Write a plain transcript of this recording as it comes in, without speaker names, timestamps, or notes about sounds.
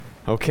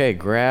Okay,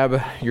 grab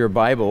your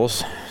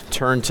Bibles,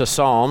 turn to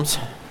Psalms.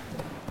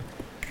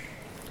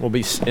 We'll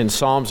be in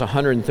Psalms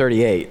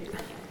 138.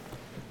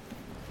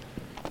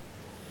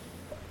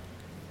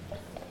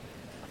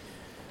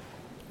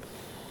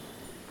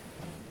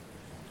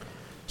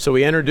 So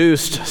we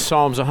introduced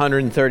Psalms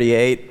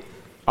 138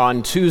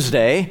 on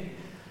Tuesday.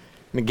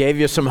 I gave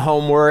you some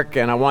homework,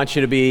 and I want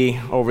you to be,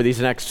 over these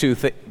next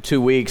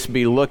two weeks,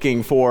 be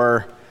looking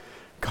for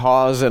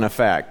cause and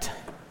effect.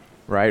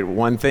 Right,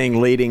 one thing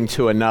leading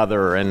to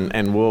another,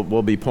 and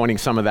we'll be pointing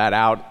some of that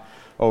out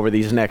over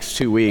these next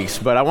 2 weeks.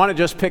 But I want to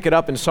just pick it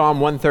up in Psalm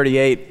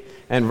 138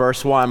 and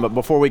verse 1. But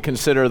before we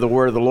consider the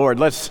word of the Lord,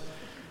 let's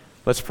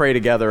pray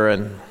together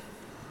and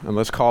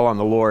let's call on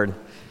the Lord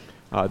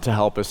to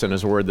help us in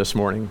His word this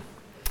morning.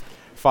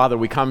 Father,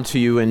 we come to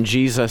you in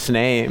Jesus'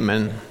 name,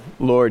 and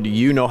Lord,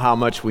 you know how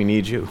much we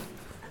need you.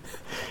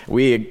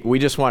 We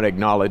just want to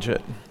acknowledge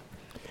it.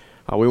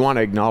 We want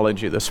to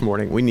acknowledge you this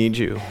morning. We need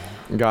you.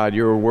 God,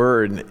 your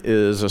word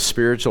is a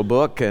spiritual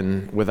book,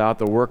 and without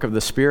the work of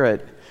the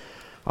Spirit,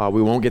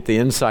 we won't get the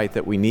insight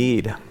that we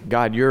need.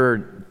 God,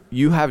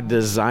 you have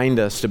designed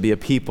us to be a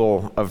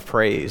people of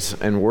praise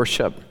and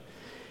worship.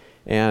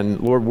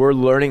 And Lord, we're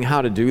learning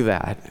how to do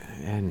that.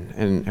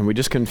 And we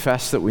just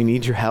confess that we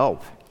need your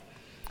help.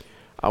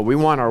 We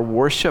want our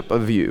worship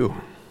of you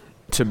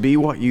to be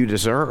what you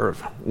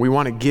deserve. We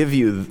want to give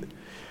you,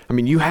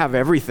 you have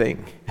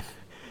everything.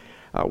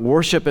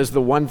 Worship is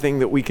the one thing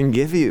that we can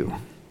give you.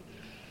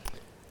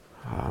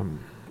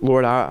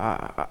 Lord,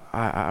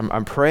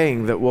 I'm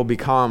praying that we'll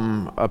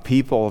become a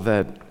people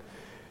that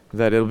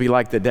it'll be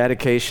like the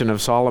dedication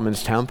of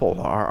Solomon's temple.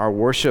 Our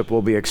worship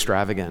will be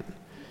extravagant.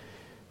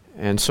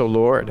 And so,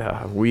 Lord,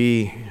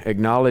 we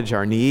acknowledge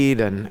our need,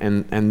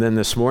 and then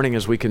this morning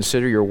as we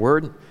consider your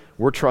word,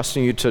 we're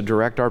trusting you to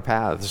direct our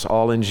paths,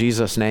 all in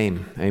Jesus'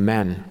 name.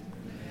 Amen.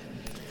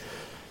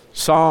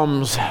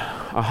 Psalms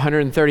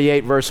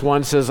 138 verse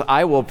 1 says,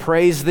 I will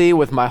praise thee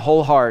with my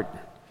whole heart.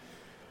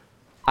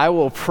 I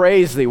will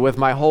praise thee with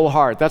my whole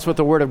heart. That's what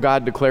the Word of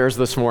God declares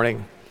this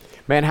morning.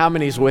 Man, how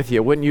many's with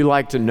you? Wouldn't you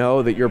like to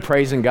know that you're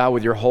praising God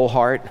with your whole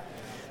heart?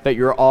 That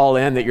you're all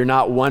in, that you're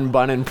not one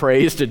bun in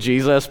praise to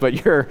Jesus,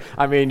 but you're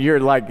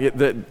like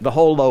the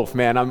whole loaf,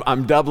 man.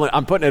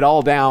 I'm putting it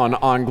all down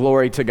on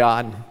glory to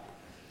God.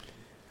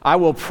 I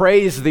will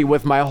praise thee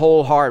with my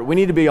whole heart. We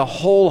need to be a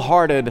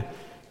wholehearted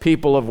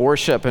people of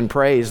worship and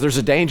praise. There's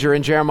a danger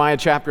in Jeremiah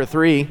chapter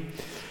 3.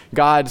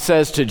 God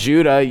says to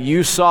Judah,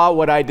 you saw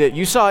what I did.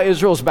 You saw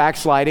Israel's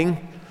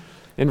backsliding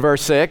in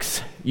verse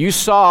 6. You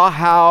saw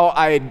how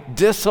I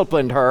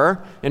disciplined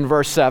her in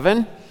verse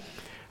 7.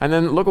 And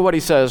then look at what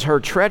he says. Her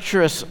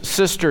treacherous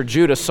sister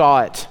Judah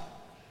saw it.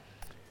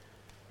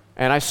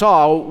 And I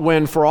saw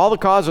when for all the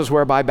causes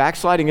whereby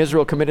backsliding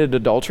Israel committed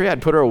adultery,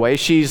 I'd put her away.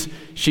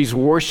 She's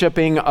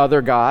worshiping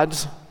other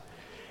gods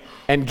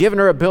and given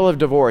her a bill of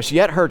divorce.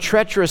 Yet her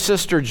treacherous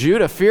sister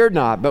Judah feared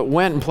not, but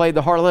went and played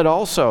the harlot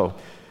also.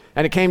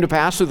 And it came to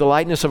pass through the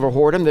lightness of her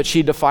whoredom that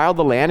she defiled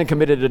the land and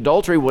committed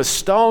adultery with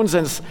stones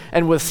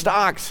and with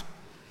stocks.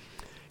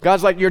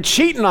 God's like, you're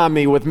cheating on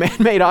me with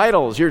man-made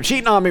idols. You're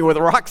cheating on me with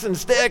rocks and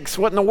sticks.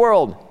 What in the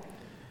world?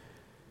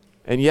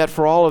 And yet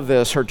for all of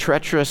this, her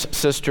treacherous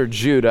sister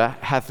Judah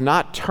hath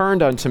not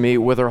turned unto me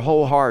with her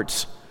whole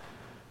heart,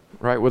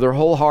 right? With her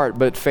whole heart,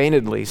 but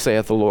feignedly,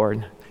 saith the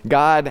Lord.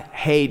 God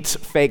hates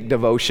fake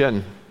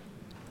devotion.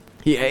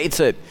 He hates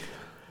it.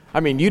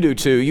 You do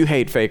too. You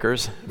hate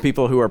fakers,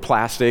 people who are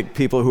plastic,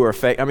 people who are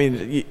fake.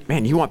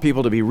 You want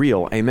people to be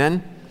real.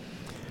 Amen?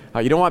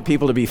 You don't want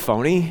people to be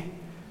phony.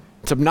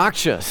 It's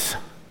obnoxious.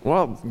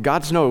 Well,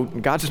 God's no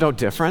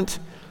different.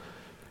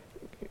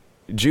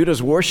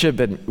 Judah's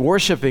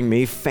worshiping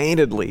me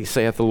feignedly,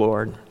 saith the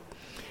Lord.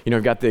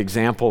 I've got the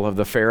example of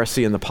the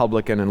Pharisee and the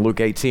publican in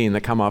Luke 18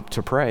 that come up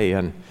to pray,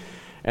 and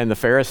the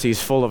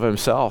Pharisee's full of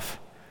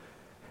himself.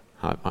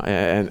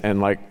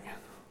 And like,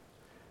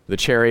 the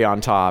cherry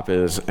on top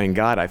is, and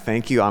God, I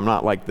thank you. I'm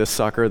not like this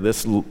sucker,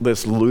 this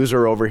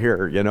loser over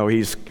here.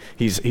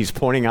 He's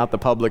pointing out the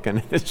publican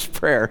in his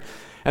prayer,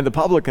 and the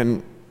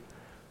publican,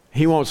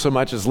 he won't so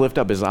much as lift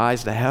up his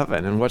eyes to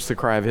heaven. And what's the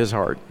cry of his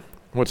heart?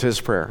 What's his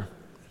prayer?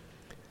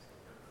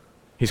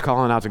 He's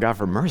calling out to God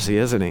for mercy,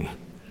 isn't he?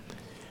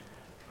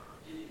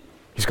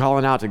 He's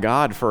calling out to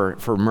God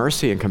for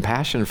mercy and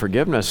compassion and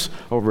forgiveness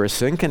over his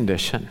sin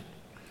condition.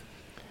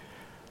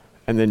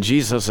 And then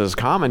Jesus'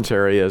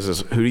 commentary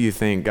is, who do you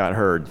think got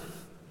heard?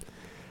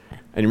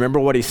 And you remember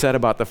what he said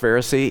about the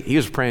Pharisee? He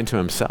was praying to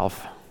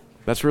himself.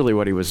 That's really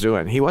what he was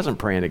doing. He wasn't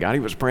praying to God.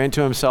 He was praying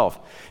to himself.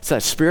 It's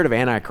that spirit of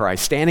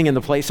Antichrist, standing in the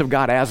place of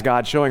God as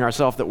God, showing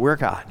ourselves that we're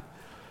God.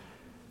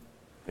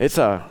 It's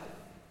an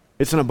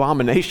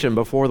abomination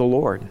before the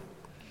Lord.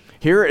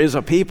 Here is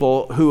a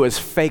people who is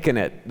faking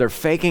it. They're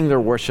faking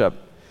their worship.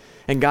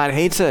 And God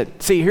hates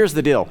it. See, here's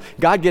the deal.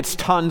 God gets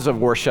tons of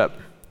worship.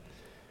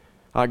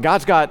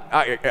 God's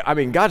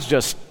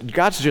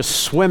just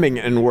swimming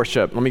in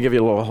worship. Let me give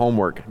you a little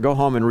homework. Go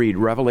home and read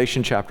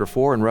Revelation chapter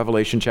 4 and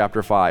Revelation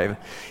chapter 5.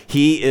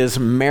 He is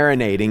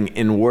marinating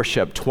in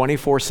worship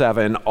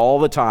 24/7 all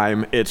the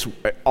time.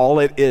 All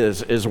it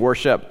is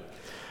worship.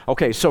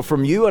 Okay, so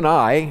from you and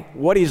I,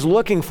 what he's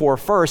looking for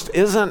first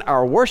isn't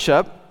our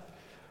worship.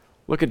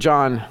 Look at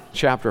John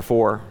chapter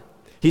 4.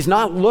 He's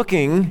not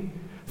looking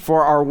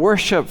for our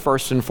worship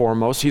first and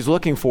foremost. He's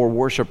looking for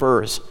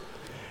worshipers.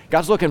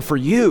 God's looking for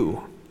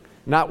you,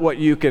 not what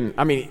you can.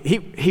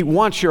 He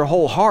wants your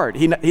whole heart.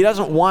 He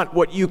doesn't want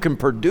what you can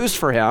produce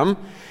for him.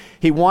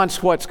 He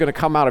wants what's going to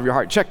come out of your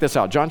heart. Check this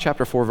out. John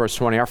chapter 4, verse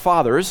 20. Our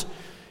fathers,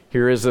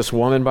 here is this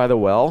woman by the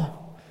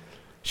well.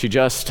 She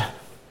just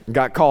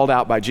got called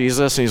out by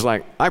Jesus, and he's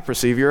like, I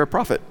perceive you're a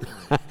prophet.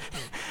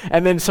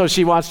 And then so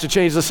she wants to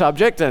change the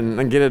subject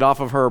and get it off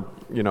of her,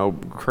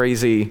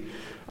 crazy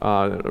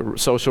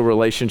social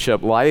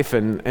relationship life.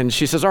 And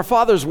she says, our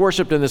fathers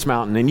worshipped in this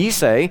mountain. And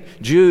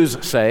Jews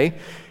say,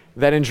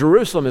 that in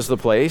Jerusalem is the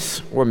place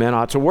where men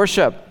ought to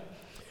worship.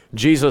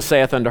 Jesus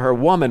saith unto her,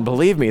 woman,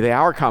 believe me, the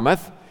hour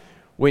cometh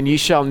when ye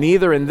shall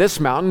neither in this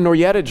mountain nor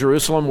yet at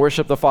Jerusalem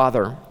worship the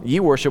Father. Ye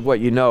worship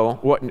what you know,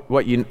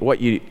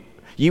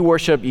 ye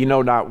worship ye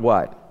know not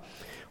what.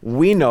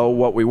 We know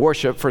what we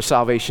worship, for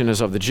salvation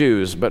is of the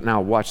Jews. But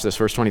now watch this,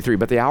 verse 23.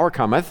 But the hour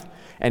cometh,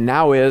 and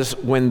now is,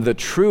 when the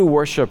true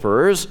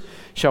worshipers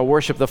shall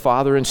worship the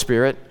Father in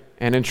spirit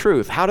and in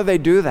truth. How do they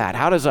do that?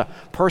 How does a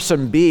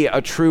person be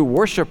a true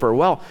worshiper?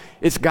 Well,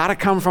 it's got to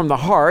come from the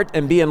heart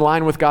and be in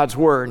line with God's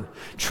word.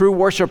 True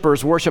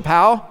worshipers worship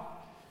how?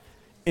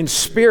 In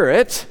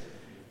spirit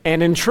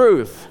and in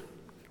truth.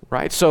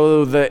 Right?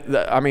 So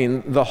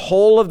the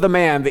whole of the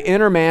man, the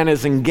inner man,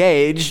 is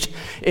engaged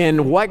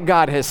in what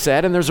God has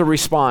said, and there's a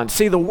response.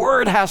 See, the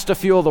word has to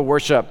fuel the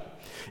worship.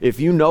 If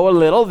you know a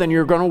little, then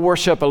you're going to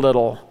worship a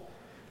little.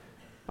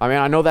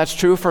 I know that's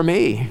true for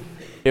me.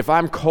 If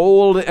I'm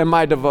cold in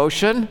my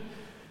devotion,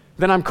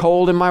 then I'm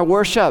cold in my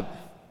worship.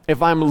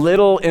 If I'm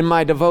little in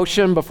my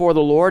devotion before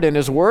the Lord and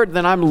his word,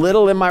 then I'm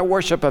little in my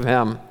worship of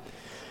him.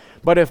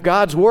 But if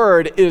God's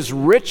word is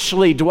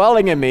richly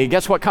dwelling in me,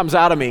 guess what comes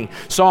out of me?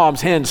 Psalms,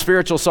 hymns,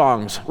 spiritual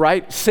songs,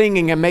 right?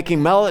 Singing and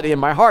making melody in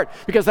my heart,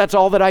 because that's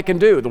all that I can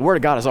do. The word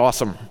of God is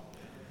awesome.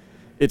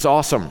 It's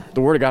awesome.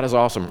 The word of God is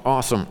awesome.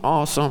 Awesome,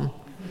 awesome,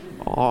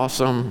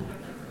 awesome.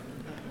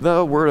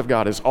 The word of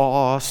God is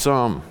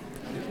awesome.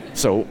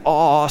 So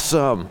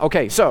awesome.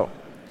 Okay, so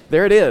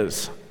there it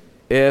is.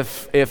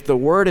 If the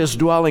word is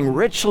dwelling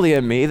richly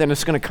in me, then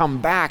it's going to come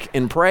back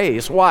in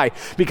praise. Why?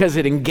 Because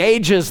it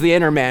engages the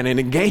inner man. It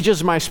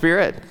engages my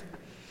spirit.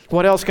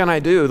 What else can I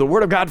do? The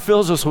word of God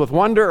fills us with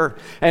wonder,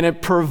 and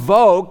it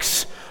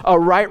provokes a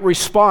right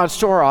response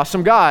to our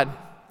awesome God.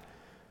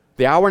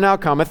 The hour now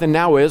cometh, and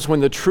now is,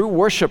 when the true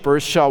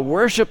worshipers shall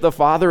worship the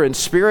Father in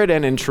spirit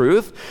and in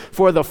truth.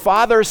 For the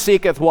Father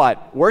seeketh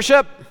what?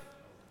 Worship?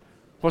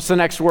 What's the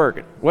next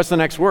word? What's the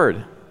next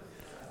word?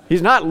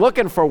 He's not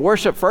looking for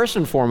worship first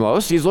and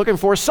foremost. He's looking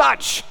for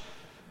such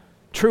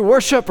true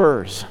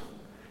worshipers,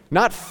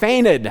 not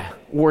feigned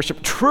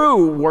worship,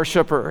 true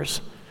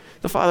worshipers.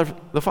 The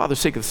Father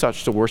seeketh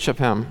such to worship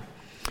him.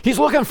 He's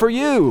looking for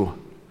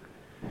you.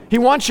 He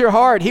wants your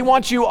heart. He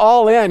wants you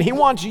all in. He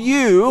wants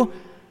you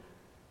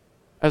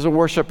as a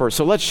worshiper.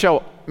 So let's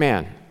show,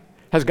 man,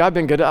 has God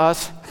been good to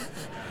us?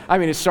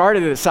 It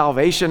started at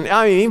salvation.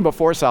 Even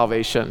before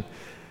salvation,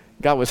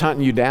 God was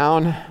hunting you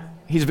down.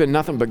 He's been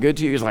nothing but good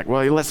to you. He's like,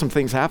 well, he let some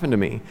things happen to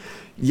me.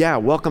 Yeah,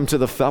 welcome to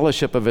the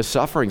fellowship of his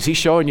sufferings. He's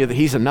showing you that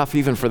he's enough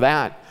even for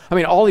that.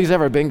 All he's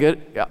ever been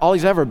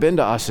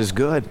to us is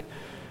good.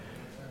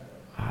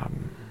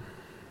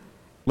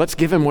 Let's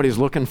give him what he's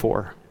looking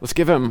for. Let's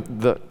give him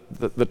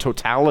the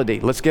totality.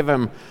 Let's give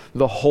him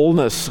the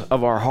wholeness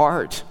of our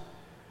heart.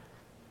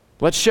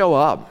 Let's show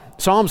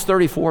up. Psalms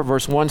 34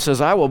 verse 1 says,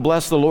 I will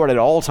bless the Lord at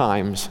all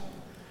times.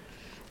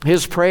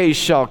 His praise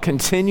shall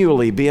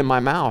continually be in my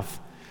mouth.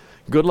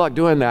 Good luck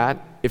doing that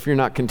if you're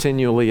not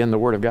continually in the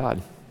Word of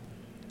God.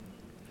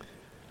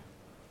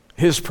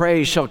 His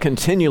praise shall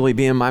continually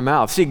be in my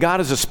mouth. See,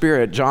 God is a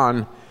spirit,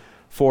 John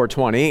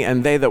 4:20,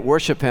 and they that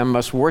worship him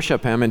must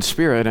worship him in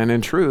spirit and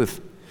in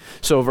truth.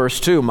 So verse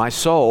 2, my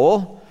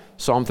soul,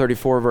 Psalm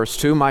 34 verse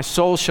 2, my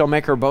soul shall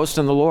make her boast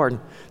in the Lord.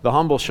 The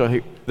humble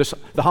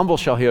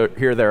shall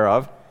hear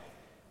thereof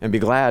and be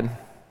glad.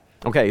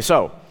 Okay,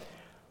 so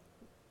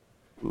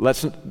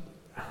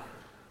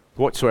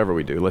whatsoever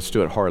we do, let's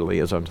do it heartily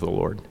as unto the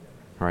Lord.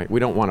 All right? We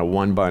don't want to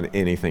one-bun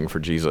anything for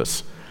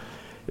Jesus,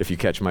 if you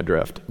catch my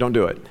drift. Don't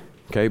do it.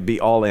 Okay? Be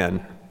all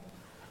in.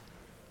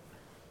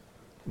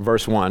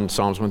 Verse 1,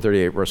 Psalms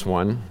 138, verse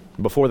 1.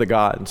 Before the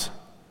gods.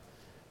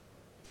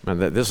 Man,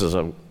 this is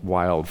a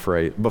wild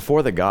phrase.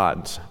 Before the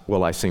gods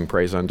will I sing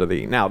praise unto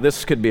thee. Now,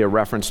 this could be a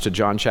reference to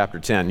John chapter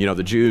 10.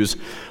 The Jews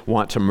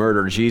want to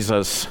murder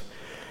Jesus.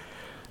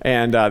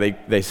 And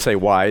they say,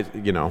 why?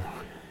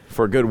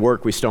 For good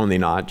work we stone thee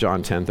not,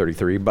 John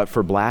 10:33, but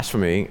for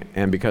blasphemy,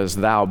 and because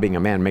thou, being a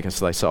man, makest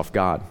thyself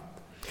God.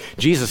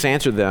 Jesus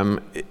answered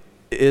them,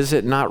 is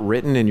it not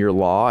written in your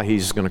law?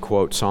 He's going to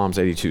quote Psalms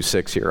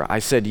 82:6 here. I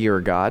said, ye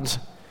are gods.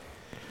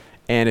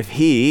 And if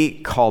he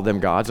called them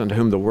gods unto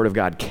whom the word of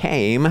God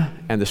came,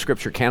 and the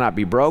scripture cannot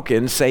be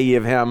broken, say ye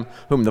of him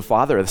whom the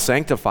Father hath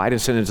sanctified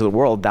and sent into the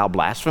world, thou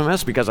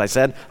blasphemous, because I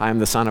said, I am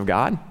the Son of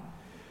God?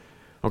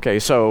 Okay,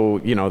 so,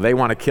 they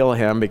want to kill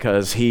him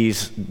because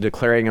he's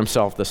declaring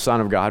himself the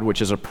Son of God,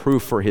 which is a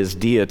proof for his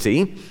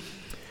deity.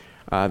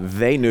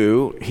 They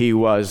knew he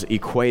was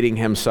equating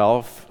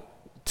himself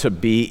to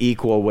be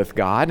equal with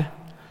God.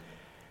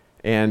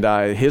 And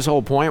his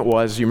whole point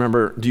was,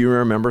 do you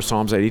remember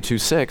Psalms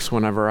 82:6,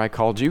 whenever I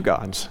called you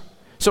gods?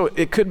 So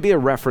it could be a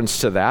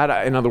reference to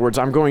that. In other words,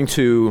 I'm going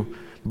to,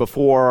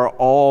 before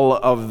all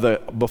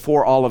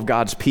of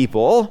God's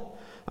people,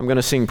 I'm going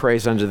to sing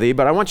praise unto thee.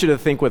 But I want you to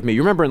think with me.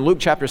 You remember in Luke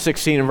chapter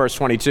 16 and verse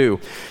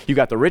 22, you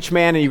got the rich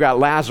man and you got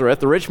Lazarus.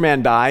 The rich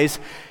man dies,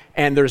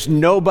 and there's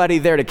nobody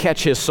there to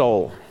catch his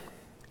soul.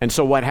 And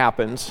so what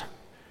happens?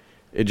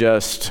 It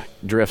just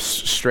drifts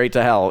straight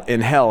to hell.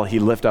 In hell, he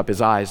lift up his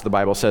eyes, the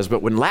Bible says.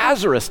 But when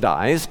Lazarus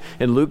dies,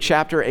 in Luke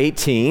chapter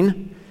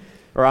 16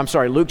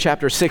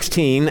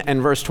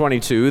 and verse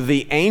 22,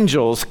 the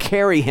angels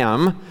carry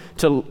him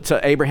to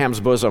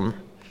Abraham's bosom.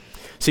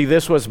 See,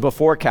 this was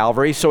before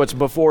Calvary, so it's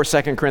before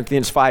 2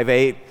 Corinthians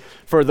 5:8.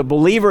 For the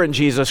believer in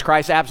Jesus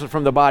Christ, absent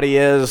from the body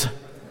is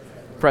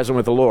present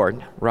with the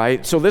Lord,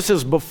 right? So this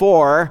is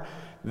before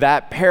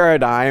that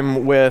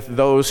paradigm with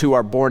those who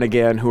are born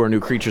again, who are new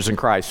creatures in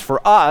Christ.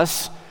 For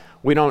us,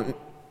 we don't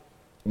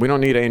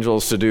need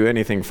angels to do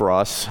anything for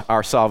us.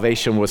 Our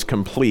salvation was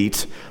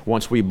complete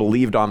once we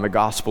believed on the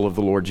gospel of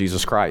the Lord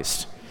Jesus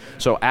Christ.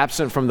 So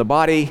absent from the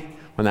body,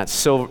 when that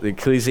silver,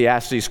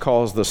 Ecclesiastes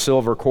calls the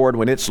silver cord,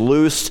 when it's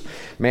loosed,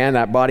 man,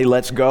 that body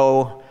lets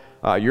go.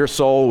 Your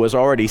soul was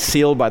already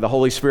sealed by the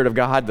Holy Spirit of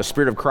God. The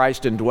Spirit of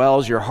Christ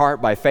indwells your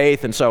heart by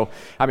faith. And so,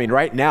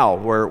 right now,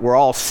 we're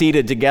all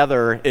seated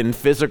together in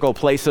physical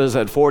places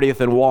at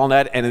 40th and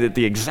Walnut, and at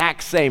the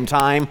exact same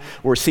time,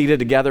 we're seated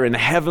together in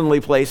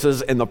heavenly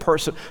places in the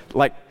person,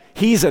 like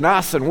he's in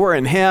us and we're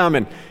in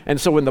him.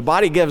 And so when the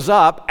body gives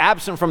up,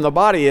 absent from the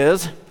body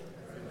is,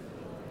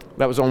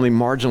 that was only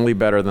marginally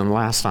better than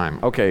last time.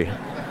 Okay.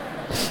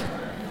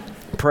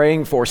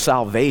 Praying for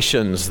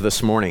salvations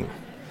this morning.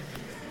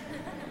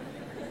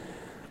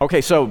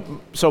 Okay, so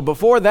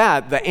before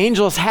that, the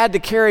angels had to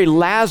carry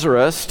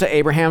Lazarus to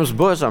Abraham's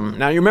bosom.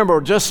 Now, you remember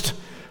just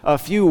a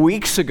few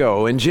weeks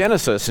ago in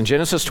Genesis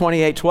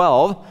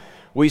 28:12,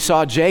 we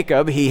saw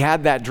Jacob. He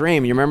had that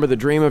dream. You remember the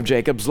dream of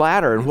Jacob's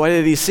ladder. And what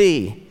did he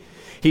see?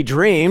 He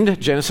dreamed,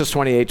 Genesis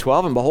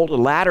 28:12, and behold, a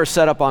ladder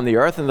set up on the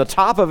earth, and the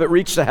top of it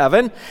reached to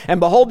heaven,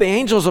 and behold, the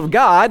angels of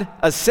God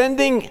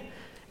ascending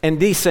and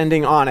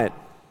descending on it.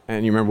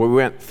 And you remember we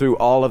went through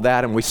all of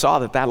that, and we saw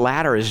that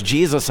ladder is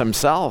Jesus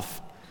himself.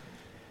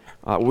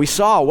 We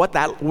saw what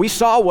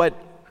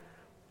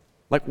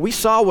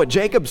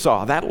Jacob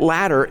saw. That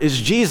ladder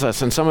is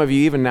Jesus. And some of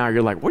you even now,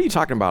 you're like, what are you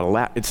talking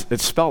about?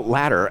 It's spelled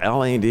ladder,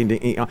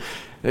 L-A-D-D-E.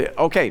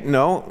 Okay,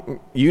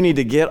 no, you need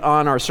to get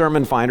on our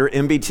sermon finder,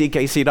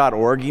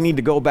 mbtkc.org. You need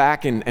to go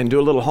back and do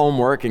a little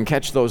homework and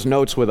catch those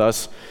notes with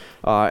us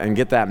and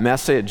get that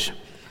message.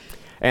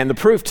 And the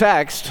proof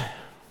text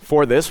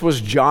for this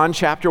was John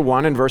chapter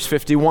 1 and verse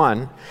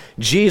 51.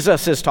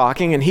 Jesus is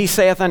talking, and he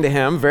saith unto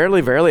him,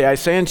 verily, verily, I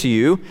say unto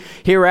you,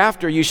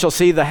 hereafter you shall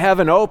see the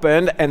heaven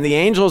opened, and the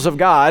angels of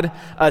God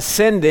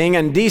ascending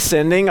and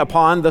descending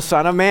upon the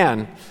Son of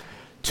Man.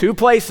 Two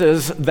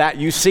places that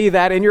you see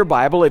that in your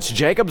Bible. It's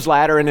Jacob's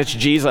ladder and it's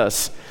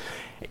Jesus.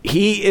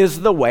 He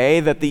is the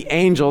way that the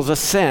angels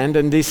ascend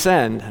and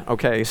descend.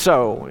 Okay,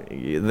 so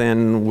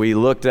then we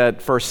looked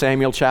at 1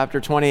 Samuel chapter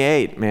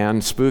 28,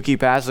 man, spooky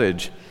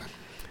passage.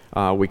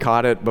 We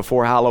caught it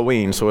before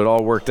Halloween, so it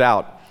all worked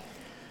out.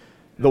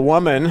 The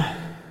woman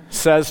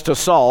says to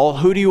Saul,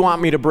 who do you want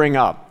me to bring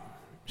up?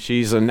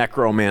 She's a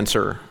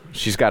necromancer.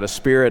 She's got a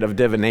spirit of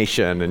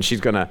divination, and she's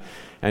gonna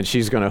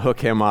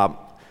hook him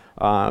up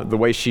the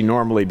way she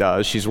normally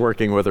does. She's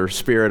working with her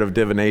spirit of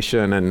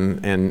divination,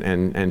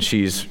 and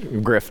she's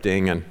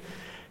grifting.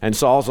 And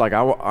Saul's like,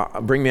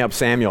 bring me up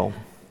Samuel.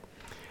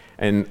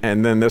 And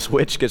then this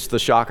witch gets the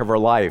shock of her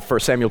life. 1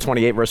 Samuel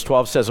 28 verse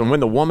 12 says, and when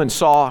the woman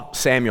saw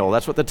Samuel,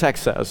 that's what the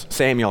text says,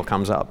 Samuel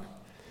comes up.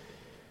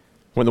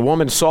 When the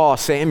woman saw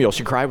Samuel,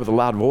 she cried with a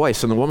loud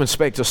voice, and the woman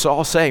spake to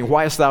Saul, saying,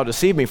 why hast thou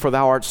deceived me, for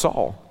thou art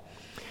Saul?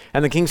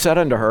 And the king said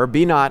unto her,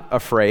 be not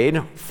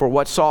afraid, for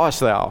what sawest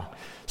thou?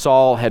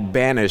 Saul had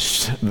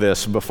banished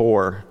this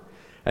before,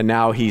 and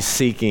now he's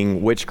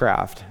seeking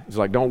witchcraft. He's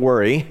like, don't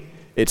worry,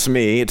 it's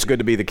me, it's good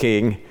to be the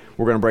king.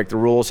 We're going to break the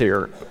rules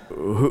here.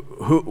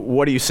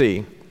 What do you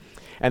see?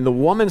 And the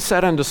woman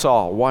said unto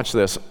Saul, watch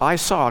this, I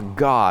saw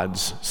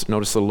gods,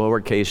 notice the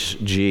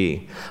lowercase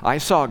g, I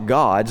saw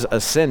gods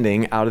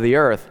ascending out of the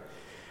earth.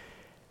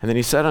 And then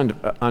he said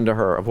unto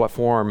her, of what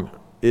form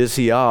is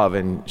he of?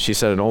 And she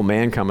said, an old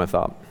man cometh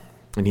up,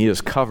 and he is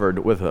covered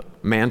with a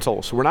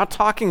mantle. So we're not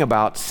talking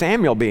about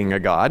Samuel being a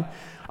god.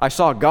 I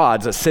saw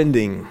gods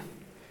ascending.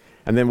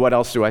 And then what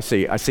else do I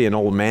see? I see an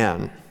old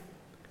man.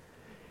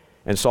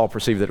 And Saul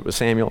perceived that it was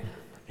Samuel.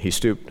 he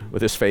stooped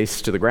with his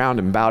face to the ground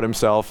and bowed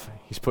himself.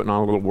 He's putting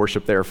on a little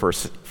worship there for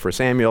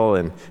Samuel,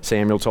 and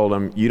Samuel told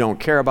him, you don't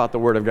care about the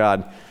word of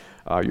God,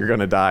 you're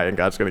going to die, and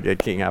God's going to get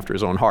a king after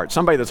his own heart.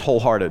 Somebody that's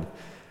wholehearted,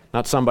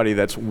 not somebody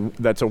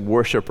that's a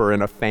worshiper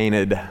in a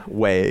feigned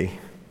way,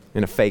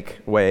 in a fake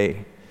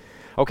way.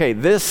 Okay,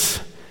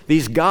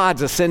 these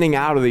gods ascending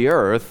out of the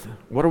earth,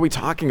 what are we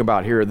talking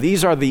about here?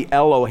 These are the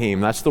Elohim.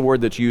 That's the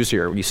word that's used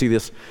here. You see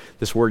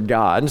this word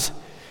gods.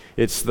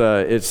 It's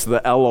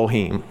the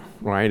Elohim,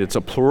 right? It's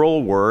a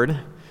plural word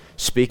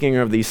speaking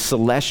of these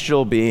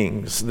celestial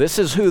beings. This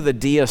is who the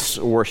deists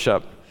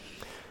worship.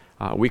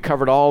 We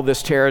covered all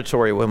this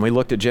territory when we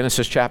looked at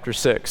Genesis chapter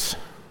 6.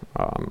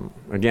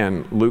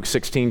 Again, Luke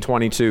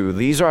 16:22.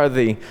 These are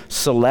the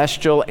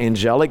celestial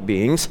angelic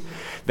beings.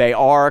 They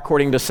are,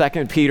 according to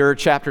 2 Peter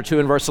chapter 2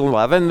 and verse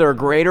 11, they're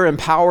greater in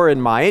power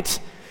and might.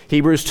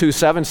 Hebrews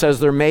 2:7 says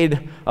they're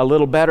made a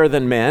little better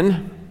than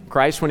men.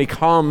 Christ, when he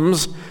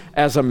comes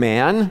as a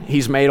man,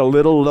 he's made a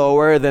little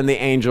lower than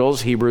the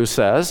angels, Hebrews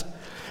says.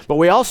 But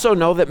we also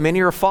know that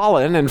many are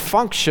fallen and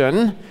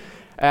function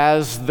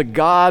as the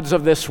gods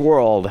of this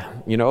world.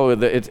 You know,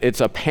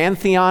 it's a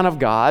pantheon of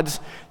gods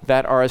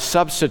that are a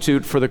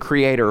substitute for the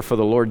Creator, for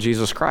the Lord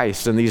Jesus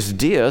Christ. And these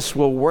deists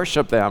will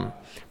worship them.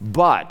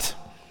 But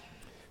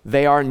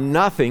they are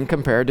nothing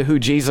compared to who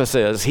Jesus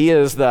is. He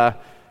is the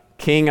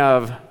King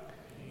of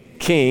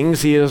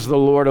Kings. He is the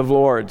Lord of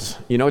Lords.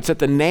 You know, it's at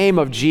the name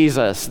of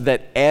Jesus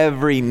that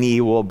every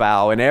knee will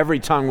bow and every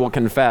tongue will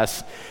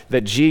confess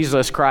that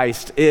Jesus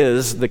Christ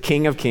is the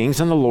King of Kings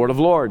and the Lord of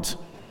Lords.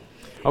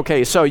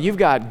 Okay, so you've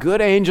got good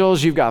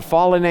angels, you've got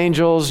fallen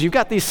angels, you've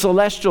got these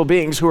celestial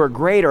beings who are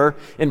greater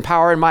in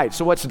power and might.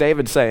 So what's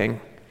David saying?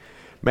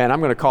 Man,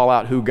 I'm going to call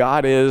out who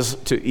God is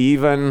to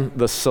even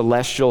the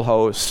celestial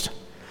host.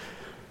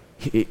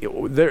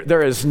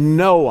 There is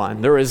no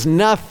one, there is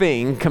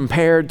nothing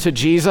compared to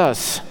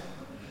Jesus.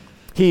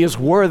 He is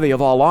worthy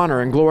of all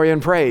honor and glory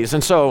and praise.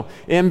 And so,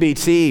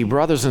 MBT,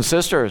 brothers and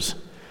sisters,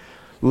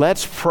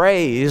 let's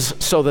praise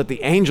so that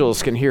the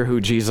angels can hear who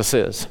Jesus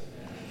is.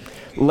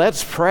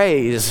 Let's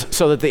praise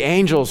so that the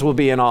angels will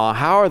be in awe.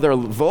 How are their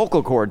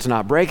vocal cords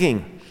not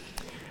breaking?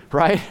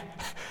 Right?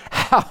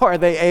 How are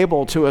they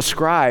able to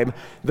ascribe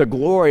the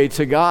glory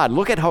to God?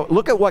 Look at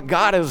what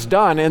God has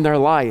done in their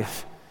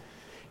life.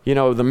 You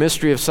know, the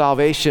mystery of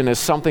salvation is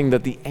something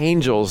that the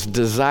angels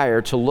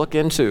desire to look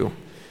into.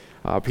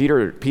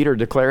 Peter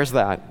declares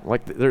that.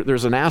 Like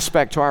there's an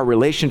aspect to our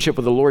relationship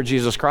with the Lord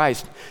Jesus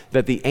Christ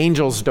that the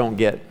angels don't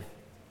get.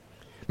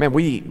 Man,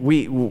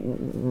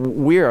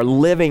 we are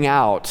living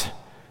out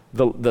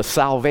the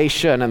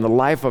salvation and the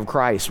life of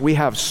Christ. We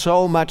have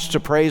so much to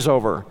praise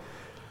over.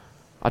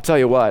 I'll tell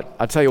you what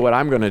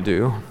I'm going to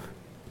do.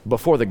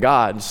 Before the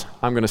gods,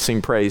 I'm going to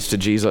sing praise to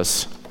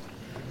Jesus.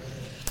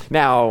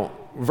 Now,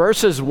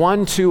 verses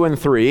 1, 2, and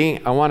 3,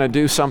 I want to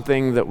do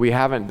something that we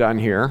haven't done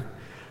here,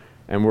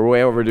 and we're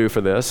way overdue for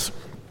this.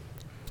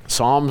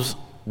 Psalms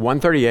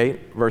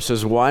 138,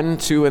 verses 1,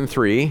 2, and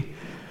 3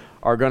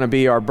 are going to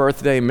be our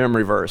birthday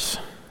memory verse.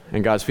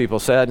 And God's people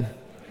said,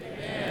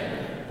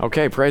 amen.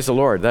 Okay, praise the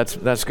Lord.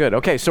 That's good.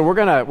 Okay, so we're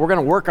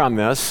gonna work on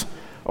this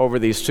over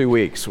these 2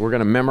 weeks. We're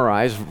gonna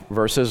memorize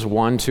verses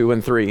 1, 2,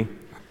 and 3.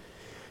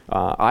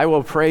 I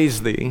will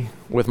praise thee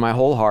with my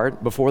whole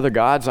heart. Before the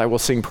gods I will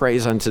sing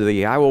praise unto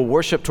thee. I will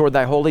worship toward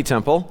thy holy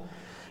temple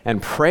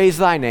and praise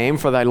thy name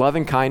for thy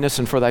loving kindness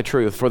and for thy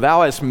truth. For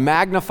thou hast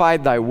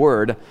magnified thy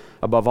word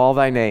above all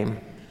thy name.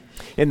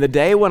 In the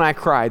day when I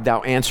cried,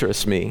 thou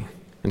answerest me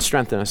and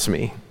strengthenest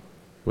me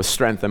with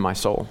strength in my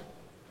soul.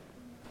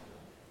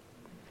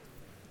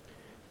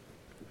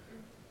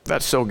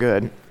 That's so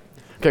good.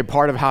 Okay,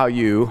 part of how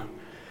you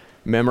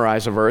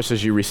memorize a verse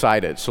is you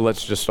recite it. So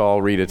let's just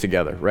all read it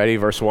together. Ready?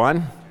 Verse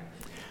 1.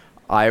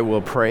 I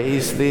will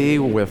praise thee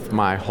with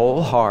my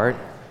whole heart.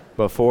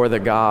 Before the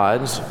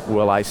gods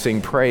will I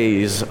sing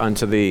praise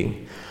unto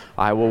thee.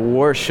 I will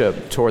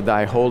worship toward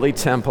thy holy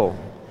temple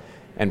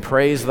and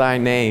praise thy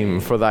name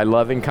for thy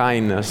loving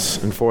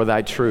kindness and for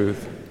thy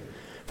truth.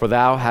 For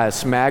thou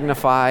hast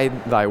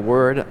magnified thy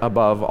word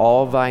above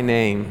all thy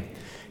name.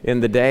 In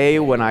the day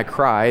when I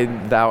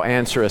cried, thou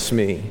answerest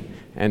me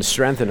and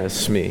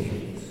strengthenest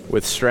me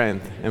with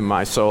strength in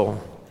my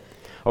soul.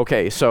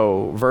 Okay,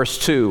 so verse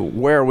 2,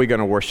 where are we going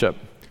to worship?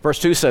 Verse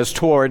 2 says,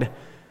 toward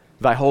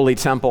thy holy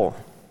temple.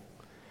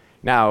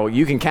 Now,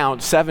 you can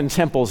count 7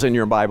 temples in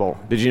your Bible.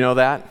 Did you know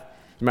that?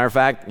 As a matter of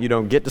fact,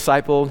 get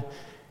discipled,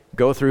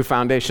 go through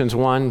Foundations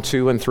 1,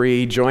 2, and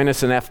 3, join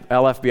us in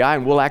LFBI,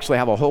 and we'll actually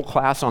have a whole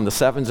class on the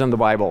 7s in the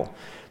Bible.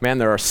 Man,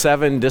 there are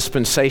 7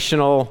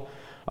 dispensational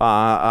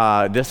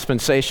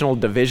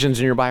divisions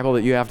in your Bible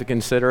that you have to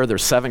consider.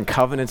 There's 7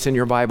 covenants in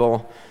your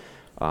Bible.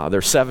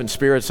 There's 7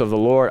 spirits of the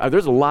Lord.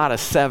 There's a lot of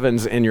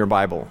 7s in your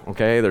Bible,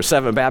 okay? There's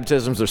 7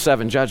 baptisms, there's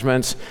 7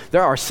 judgments.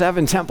 There are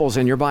 7 temples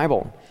in your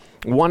Bible.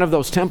 One of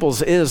those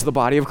temples is the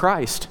body of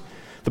Christ.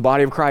 The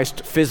body of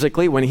Christ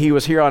physically when he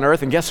was here on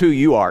earth. And guess who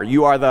you are?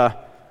 You are the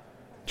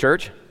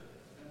church?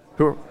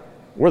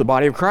 We're the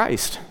body of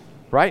Christ,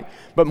 right?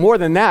 But more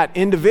than that,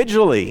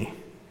 individually,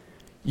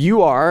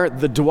 You are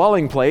the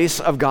dwelling place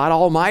of God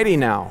Almighty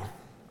now.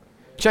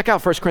 Check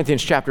out 1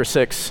 Corinthians chapter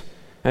 6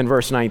 and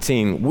verse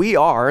 19. We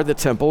are the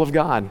temple of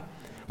God.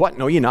 What,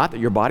 know ye not that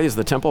your body is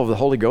the temple of the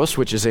Holy Ghost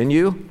which is in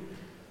you,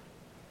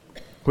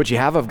 which you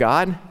have of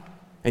God,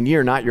 and ye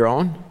are not your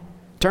own?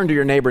 Turn to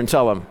your neighbor and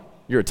tell him,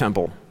 you're a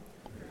temple.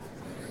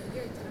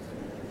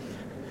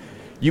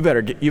 You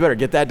better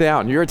get that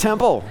down. You're a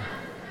temple.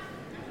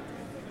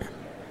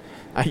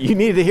 You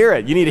need to hear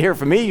it. You need to hear it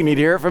from me. You need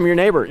to hear it from your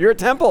neighbor. You're a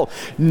temple.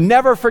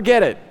 Never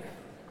forget it.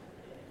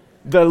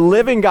 The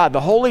living God,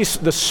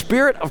 the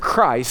Spirit of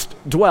Christ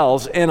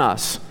dwells in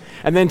us.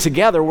 And then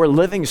together we're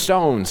living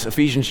stones,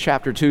 Ephesians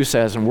chapter 2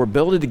 says, and we're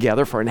builded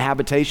together for an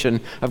habitation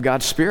of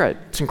God's Spirit.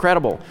 It's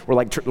incredible. We're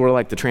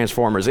like the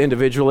Transformers.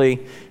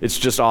 Individually, it's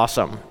just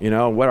awesome. You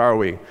know, what are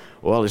we?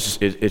 Well,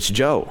 it's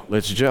Joe.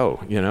 It's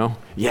Joe, you know.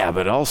 Yeah,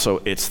 but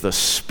also it's the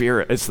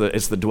Spirit. It's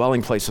the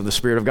dwelling place of the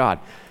Spirit of God.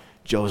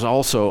 Joe's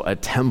also a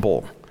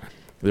temple.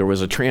 There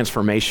was a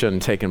transformation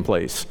taking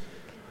place.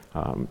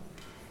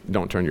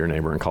 Don't turn to your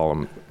neighbor and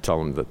tell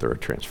them that they're a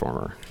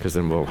transformer, because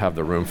then we'll have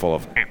the room full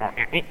of,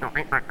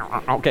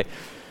 okay.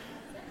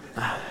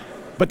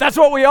 But that's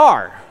what we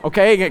are,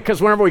 okay?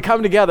 Because whenever we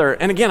come together,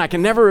 and again, I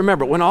can never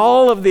remember, when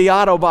all of the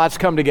Autobots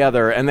come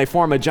together and they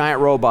form a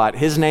giant robot,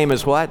 his name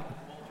is what?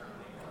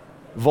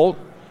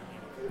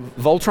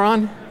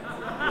 Voltron?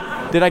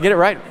 Did I get it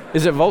right?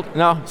 Is it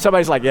No?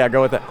 Somebody's like, yeah,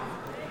 go with it.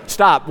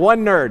 Stop.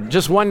 One nerd,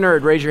 just one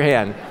nerd, raise your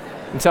hand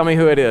and tell me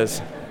who it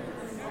is.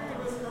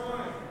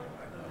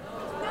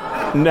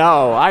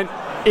 No,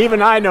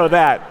 even I know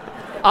that.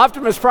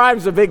 Optimus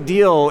Prime's a big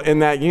deal in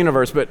that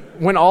universe, but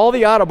when all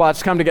the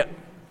Autobots come together...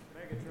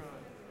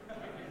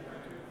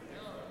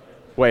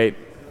 Wait,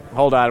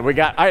 hold on.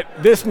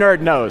 This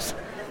nerd knows.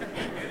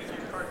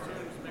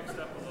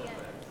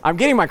 I'm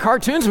getting my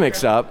cartoons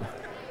mixed up.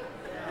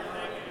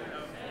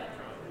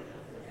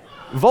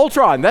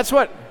 Voltron, that's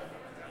what...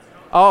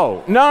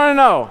 Oh,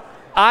 no.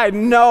 I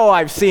know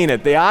I've seen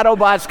it. The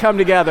Autobots come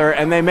together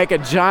and they make a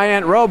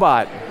giant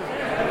robot.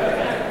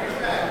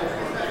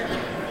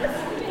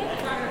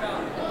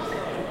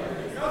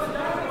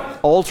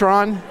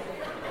 Ultron?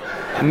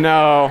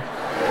 No.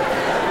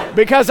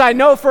 Because I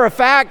know for a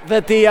fact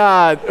that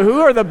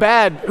who are the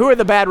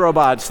bad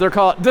robots? They're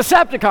called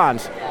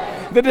Decepticons.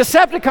 The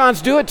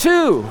Decepticons do it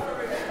too.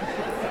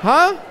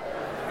 Huh?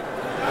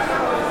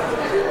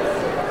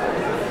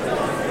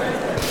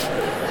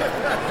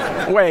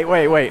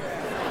 Wait.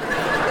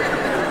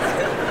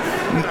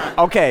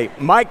 Okay,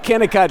 Mike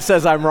Kennicott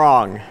says I'm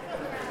wrong.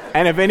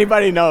 And if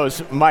anybody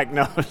knows, Mike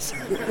knows.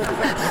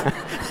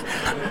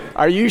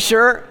 Are you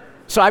sure?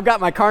 So I've got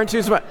my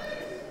cartoons, but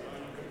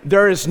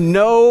there is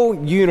no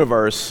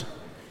universe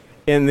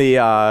in the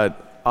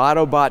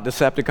Autobot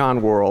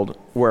Decepticon world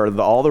where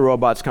all the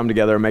robots come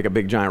together and make a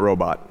big giant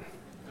robot.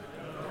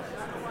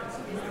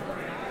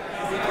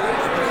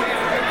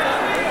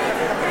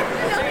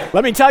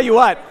 Let me tell you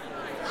what.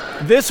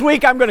 This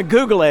week I'm going to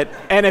Google it,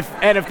 and if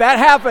that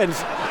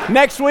happens,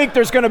 next week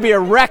there's going to be a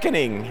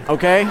reckoning,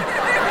 okay?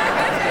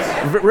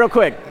 Real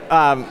quick,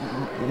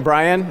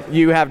 Brian,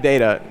 you have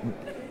data.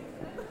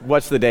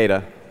 What's the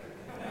data?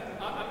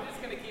 I'm just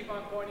going to keep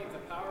on pointing to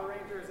Power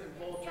Rangers and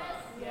Voltron.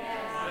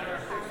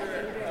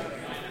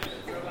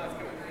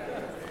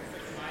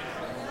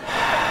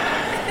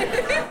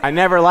 I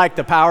never liked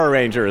the Power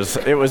Rangers.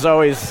 It was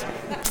always...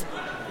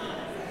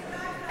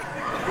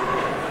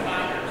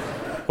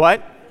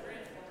 What?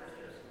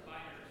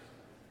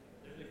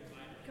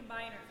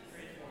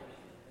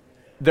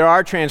 There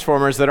are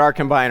Transformers that are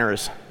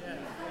combiners.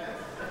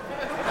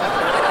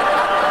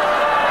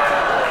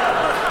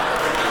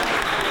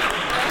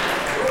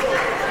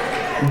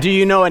 Do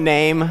you know a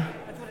name?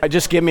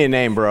 Just give me a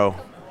name, bro.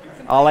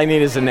 All I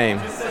need is a name.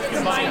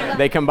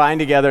 They combine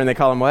together and they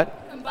call them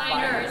what?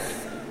 Combiners.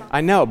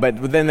 I know,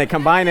 but then they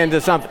combine into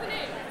something.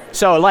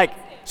 So like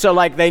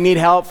they need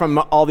help from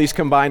all these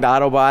combined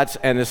Autobots,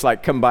 and it's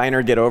like,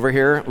 combiner, get over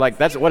here. Like,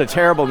 that's what a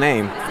terrible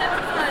name.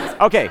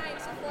 Okay.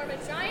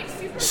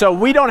 So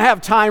we don't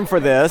have time for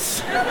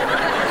this.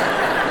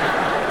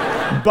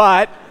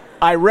 But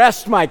I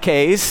rest my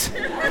case.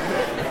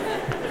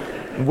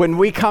 When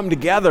we come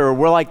together,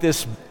 we're like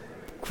this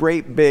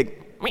great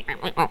big,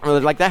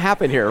 like that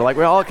happened here. Like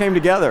we all came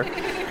together.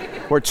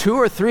 Where 2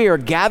 or 3 are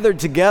gathered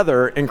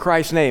together in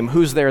Christ's name,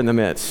 who's there in the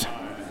midst?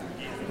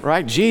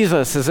 Right?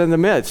 Jesus is in the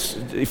midst.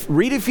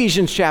 Read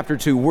Ephesians chapter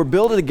 2. We're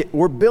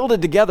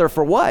builded together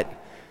for what?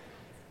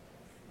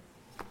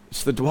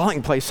 It's the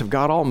dwelling place of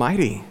God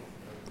Almighty.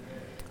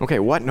 Okay,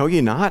 what? Know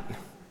ye not?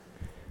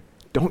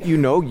 Don't you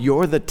know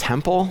you're the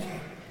temple?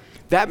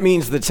 That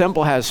means the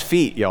temple has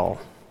feet, y'all.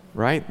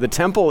 Right? The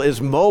temple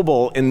is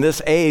mobile in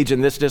this age,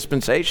 in this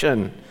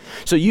dispensation.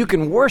 So you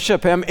can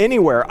worship him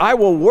anywhere. I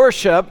will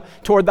worship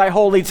toward thy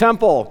holy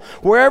temple.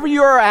 Wherever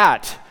you are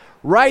at,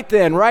 right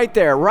then, right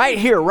there, right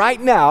here, right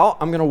now,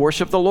 I'm going to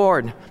worship the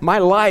Lord. My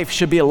life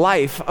should be a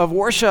life of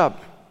worship.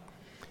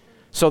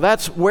 So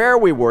that's where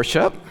we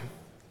worship.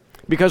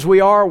 because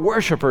we are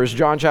worshipers,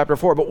 John chapter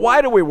 4. But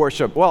why do we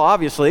worship? Well,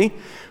 obviously,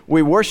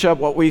 we worship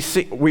what we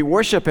see. We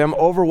worship him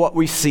over what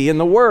we see in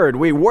the Word.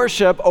 We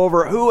worship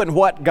over who and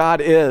what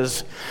God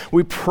is.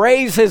 We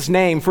praise his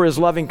name for his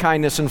loving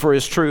kindness and for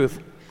his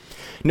truth.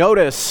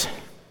 Notice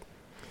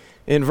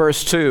in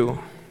verse 2,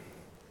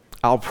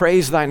 I'll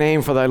praise thy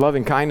name for thy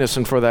loving kindness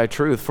and for thy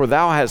truth, for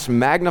thou hast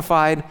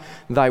magnified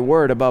thy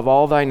word above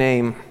all thy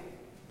name.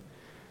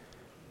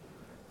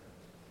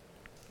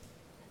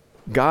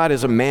 God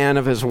is a man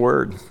of his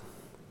word.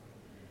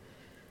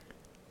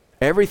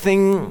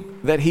 Everything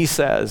that he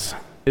says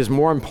is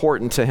more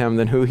important to him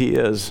than who he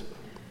is.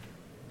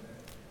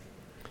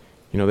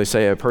 You know, they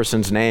say a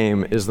person's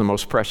name is the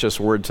most precious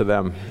word to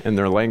them in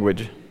their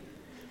language.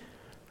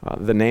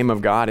 The name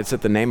of God, it's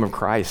at the name of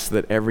Christ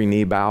that every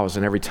knee bows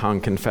and every tongue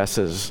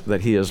confesses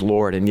that he is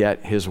Lord, and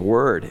yet his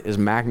word is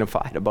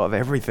magnified above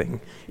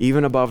everything,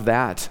 even above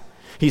that.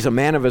 He's a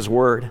man of his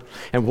word,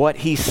 and what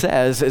he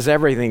says is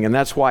everything, and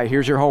that's why,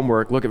 here's your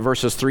homework, look at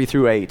verses 3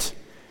 through 8.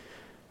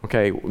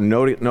 Okay,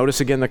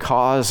 notice again the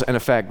cause and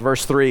effect.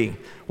 Verse 3,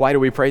 why do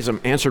we praise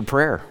him? Answered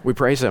prayer, we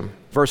praise him.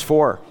 Verse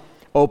 4,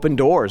 open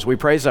doors, we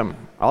praise him.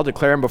 I'll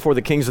declare him before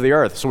the kings of the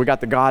earth. So we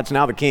got the gods,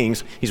 now the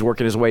kings. He's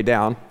working his way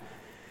down.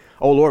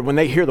 O Lord, when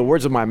they hear the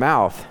words of my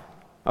mouth,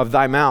 of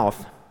thy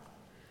mouth,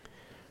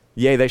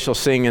 yea, they shall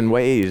sing in the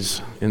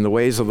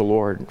ways of the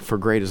Lord, for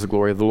great is the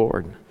glory of the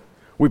Lord.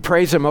 We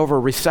praise him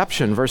over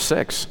reception, verse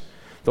 6.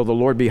 Though the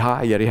Lord be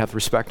high, yet he hath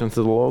respect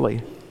unto the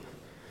lowly.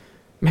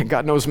 Man,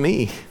 God knows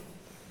me.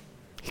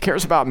 He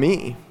cares about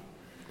me.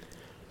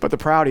 But the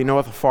proud he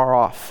knoweth afar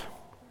off.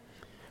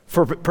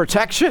 For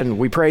protection,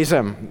 we praise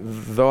him.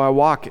 Though I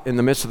walk in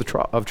the midst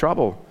of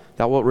trouble,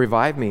 thou wilt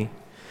revive me.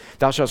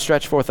 Thou shalt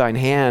stretch forth thine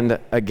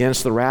hand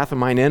against the wrath of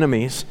mine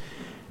enemies,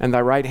 and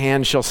thy right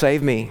hand shall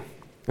save me.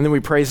 And then we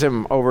praise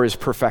him over his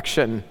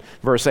perfection.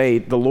 Verse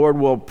 8, the Lord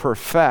will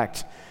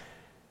perfect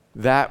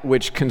that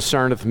which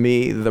concerneth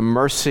me. Thy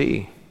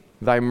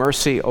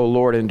mercy, O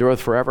Lord,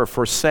 endureth forever.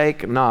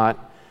 Forsake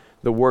not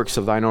the works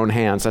of thine own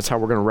hands. That's how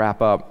we're going to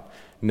wrap up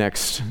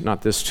next,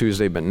 not this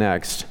Tuesday, but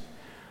next.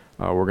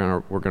 We're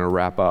going to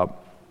wrap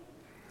up.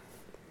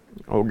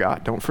 Oh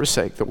God, don't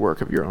forsake the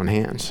work of your own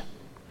hands.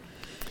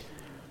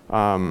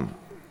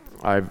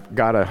 I've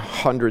got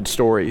 100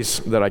 stories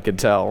that I could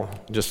tell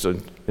just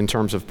in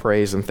terms of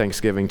praise and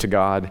thanksgiving to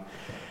God.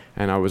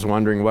 And I was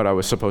wondering what I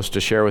was supposed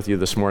to share with you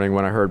this morning.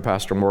 When I heard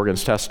Pastor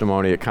Morgan's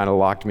testimony, it kind of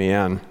locked me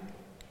in.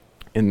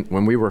 And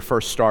when we were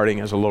first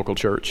starting as a local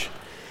church,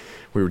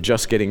 we were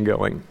just getting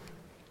going.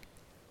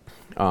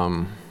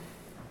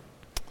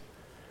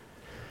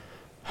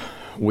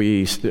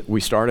 We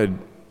started,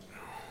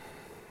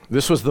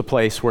 this was the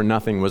place where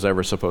nothing was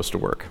ever supposed to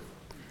work.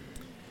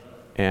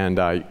 And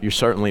you're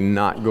certainly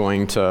not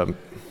going to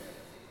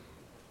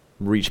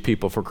reach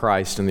people for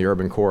Christ in the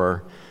urban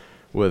core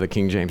with a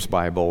King James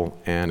Bible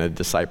and a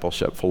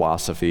discipleship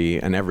philosophy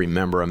and every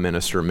member a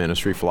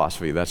ministry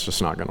philosophy. That's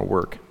just not going to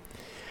work.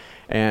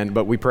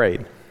 But we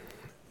prayed,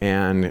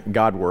 and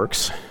God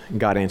works.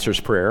 God answers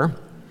prayer,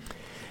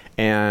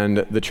 and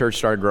the church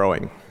started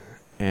growing.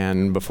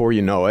 And before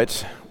you know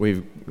it,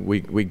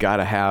 we got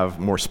to have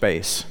more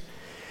space.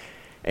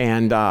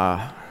 And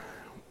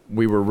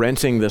we were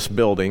renting this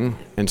building,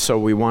 and so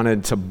we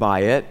wanted to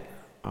buy it.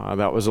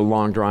 That was a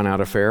long, drawn-out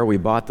affair. We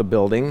bought the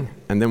building,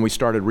 and then we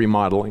started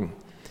remodeling.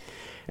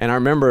 And I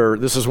remember,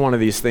 this is one of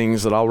these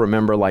things that I'll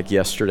remember like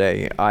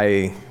yesterday.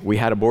 We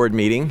had a board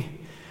meeting.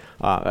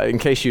 In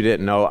case you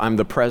didn't know, I'm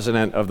the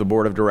president of the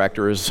board of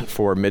directors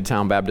for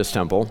Midtown Baptist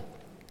Temple,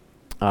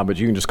 but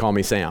you can just call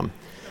me Sam.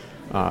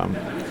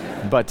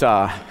 But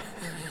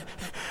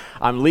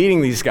I'm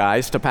leading these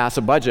guys to pass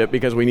a budget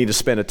because we need to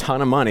spend a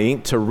ton of money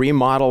to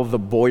remodel the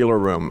boiler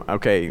room.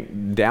 Okay,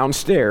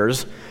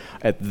 downstairs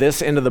at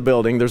this end of the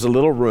building, there's a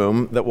little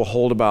room that will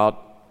hold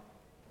about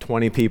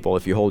 20 people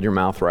if you hold your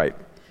mouth right.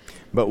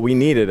 But we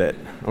needed it,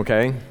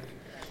 okay?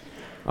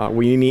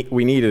 We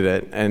needed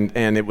it,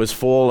 and it was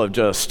full of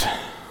just,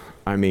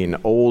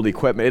 old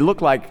equipment. It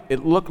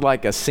looked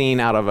like a scene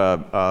out of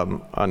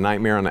a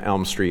Nightmare on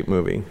Elm Street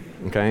movie,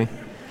 okay?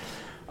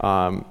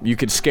 You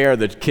could scare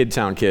the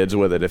Kidtown kids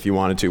with it if you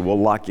wanted to. We'll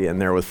lock you in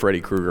there with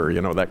Freddy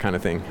Krueger, that kind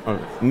of thing.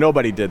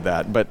 Nobody did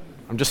that, but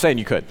I'm just saying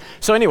you could.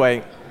 So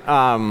anyway,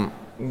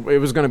 it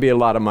was going to be a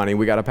lot of money.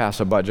 We got to pass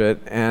a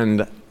budget,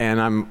 and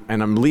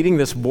I'm leading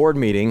this board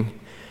meeting,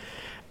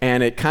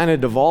 and it kind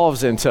of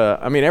devolves into,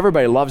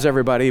 everybody loves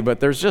everybody,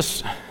 but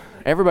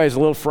everybody's a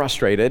little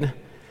frustrated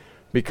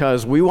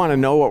because we want to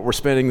know what we're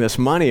spending this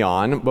money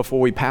on before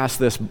we pass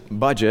this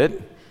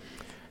budget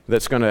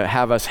that's going to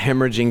have us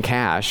hemorrhaging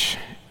cash.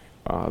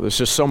 There's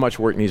just so much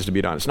work needs to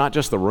be done. It's not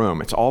just the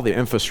room, it's all the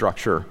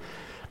infrastructure.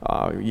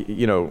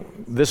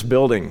 This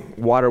building,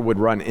 water would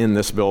run in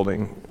this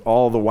building.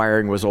 All the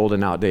wiring was old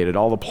and outdated.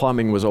 All the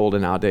plumbing was old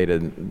and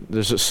outdated.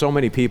 There's just so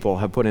many people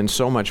have put in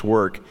so much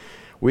work.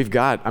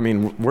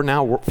 We're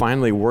now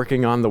finally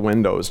working on the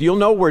windows. You'll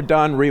know we're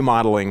done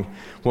remodeling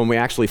when we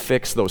actually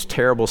fix those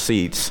terrible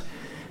seats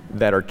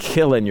that are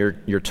killing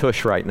your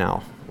tush right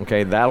now.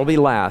 Okay, that'll be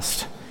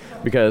last.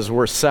 because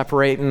we're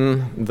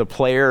separating the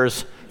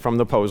players from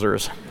the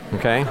posers,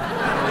 okay?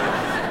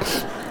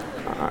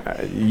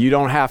 You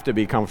don't have to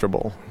be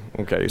comfortable.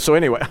 Okay, so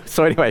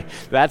anyway,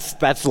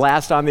 that's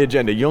last on the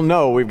agenda. You'll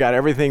know we've got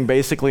everything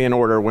basically in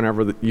order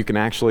whenever you can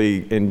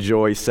actually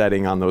enjoy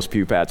setting on those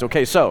pew pads.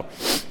 Okay, so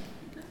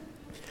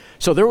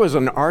there was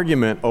an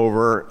argument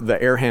over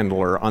the air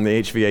handler on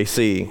the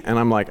HVAC, and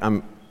I'm like,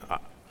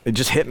 it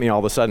just hit me all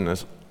of a sudden.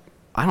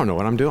 I don't know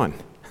what I'm doing.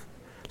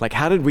 Like,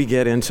 how did we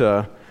get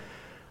into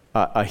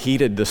a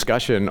heated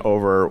discussion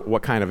over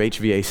what kind of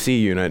HVAC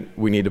unit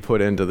we need to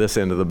put into this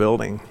end of the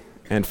building?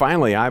 And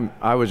finally,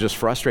 I was just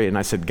frustrated, and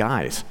I said,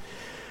 guys,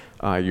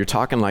 you're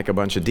talking like a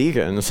bunch of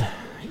deacons.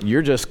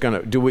 You're just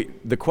going to,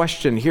 the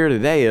question here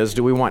today is,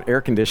 do we want air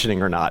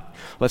conditioning or not?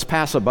 Let's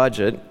pass a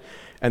budget,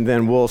 and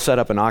then we'll set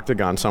up an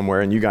octagon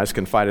somewhere, and you guys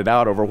can fight it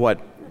out over what,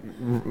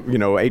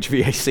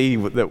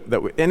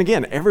 HVAC. And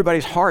again,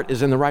 everybody's heart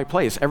is in the right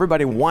place.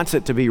 Everybody wants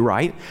it to be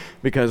right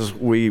because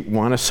we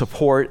want to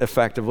support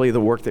effectively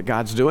the work that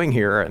God's doing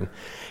here. And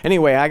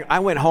anyway, I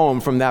went home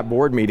from that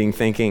board meeting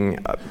thinking,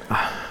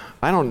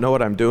 I don't know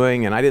what I'm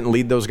doing, and I didn't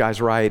lead those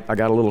guys right. I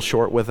got a little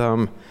short with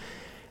them,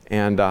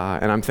 and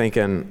I'm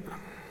thinking,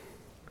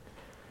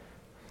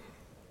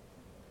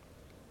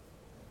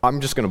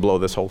 I'm just going to blow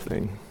this whole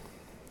thing.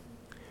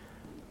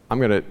 I'm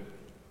going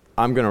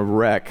to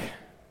wreck.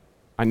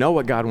 I know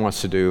what God wants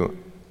to do.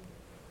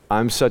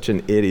 I'm such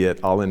an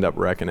idiot, I'll end up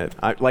wrecking it.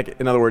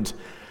 In other words,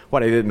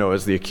 what I didn't know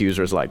is the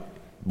accuser is like,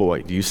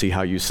 boy, do you see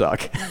how you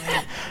suck?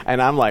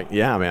 And I'm like,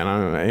 yeah,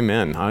 man,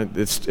 amen.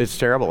 It's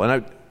terrible.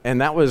 And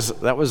that was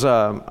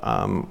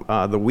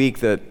the week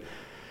that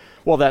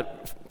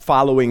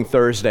following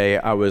Thursday,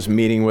 I was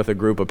meeting with a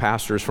group of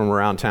pastors from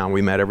around town.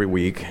 We met every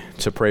week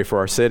to pray for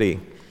our city.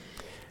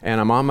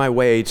 And I'm on my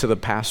way to the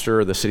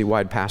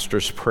citywide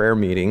pastor's prayer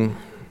meeting,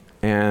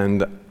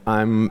 and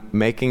I'm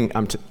making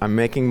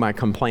my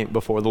complaint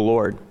before the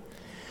Lord.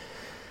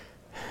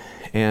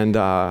 And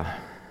I'm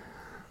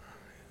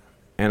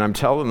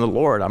telling the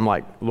Lord, I'm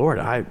like, Lord,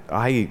 I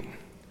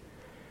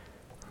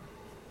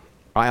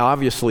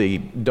obviously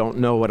don't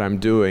know what I'm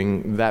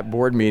doing. That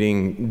board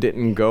meeting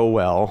didn't go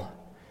well.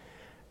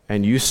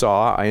 And you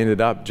saw, I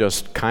ended up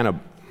just kind of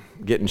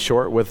getting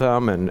short with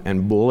them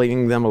and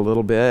bullying them a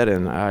little bit.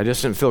 And I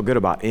just didn't feel good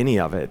about any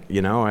of it,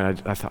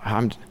 And I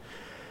thought,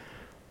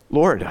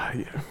 Lord,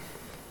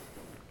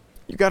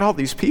 you got all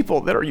these people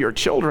that are your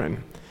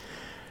children.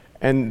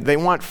 And they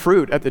want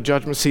fruit at the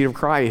judgment seat of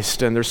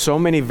Christ. And there's so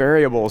many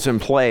variables in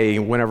play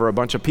whenever a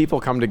bunch of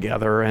people come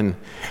together. And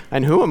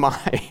who am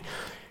I?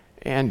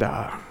 And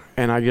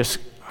I just,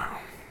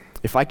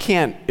 if I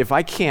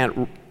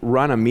can't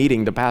run a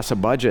meeting to pass a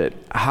budget,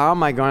 how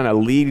am I going to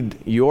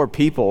lead your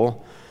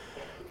people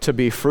to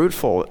be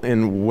fruitful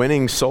in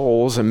winning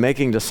souls and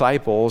making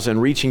disciples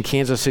and reaching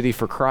Kansas City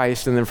for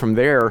Christ? And then from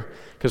there,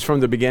 because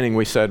from the beginning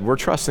we said, we're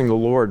trusting the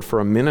Lord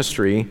for a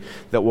ministry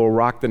that will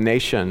rock the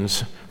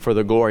nations for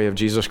the glory of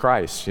Jesus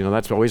Christ.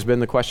 That's always been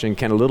the question.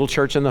 Can a little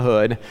church in the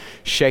hood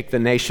shake the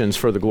nations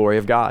for the glory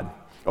of God?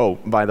 Oh,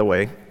 by the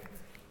way,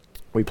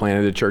 we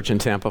planted a church in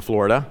Tampa,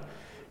 Florida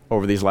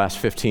over these last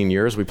 15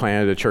 years. We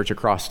planted a church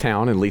across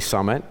town in Lee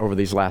Summit over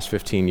these last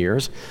 15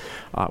 years.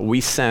 We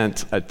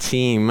sent a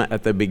team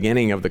at the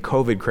beginning of the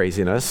COVID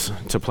craziness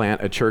to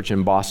plant a church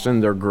in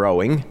Boston. They're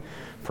growing.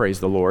 Praise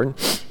the Lord.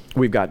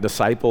 We've got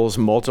disciples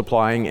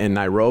multiplying in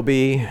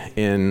Nairobi,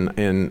 in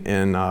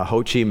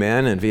Ho Chi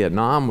Minh, in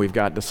Vietnam. We've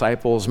got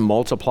disciples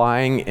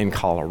multiplying in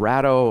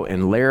Colorado,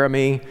 in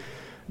Laramie.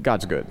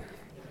 God's good.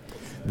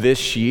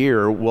 This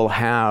year we'll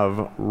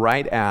have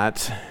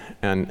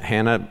and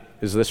Hannah,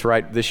 is this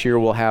right? This year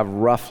we'll have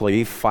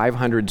roughly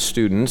 500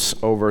 students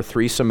over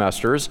 3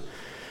 semesters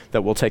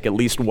that will take at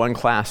least one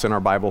class in our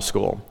Bible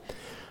school.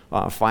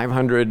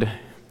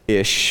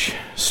 500-ish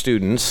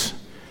students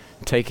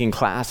taking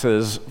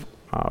classes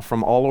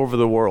from all over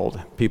the world.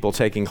 People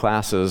taking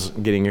classes,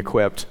 getting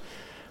equipped,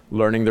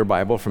 learning their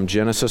Bible from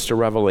Genesis to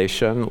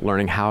Revelation,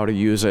 learning how to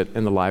use it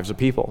in the lives of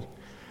people.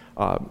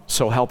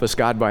 So help us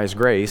God by His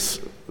grace,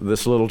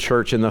 this little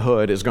church in the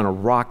hood is going to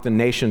rock the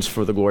nations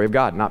for the glory of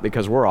God, not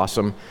because we're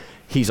awesome.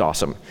 He's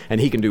awesome,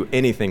 and He can do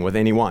anything with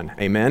anyone.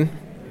 Amen?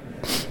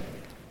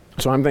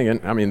 So I'm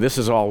thinking, this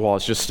is all while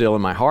it's just still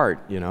in my heart,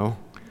 and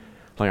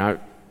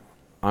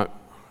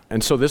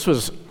so this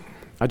was,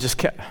 I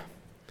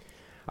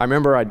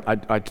remember I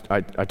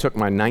took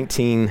my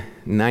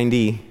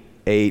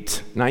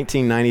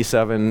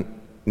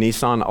 1997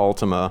 Nissan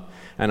Altima,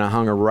 and I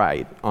hung a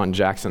right on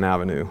Jackson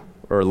Avenue.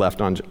 Or left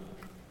on,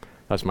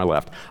 that's my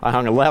left. I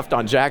hung a left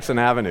on Jackson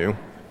Avenue,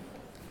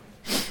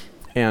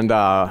 and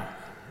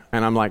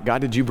I'm like,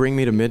 God, did you bring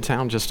me to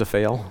Midtown just to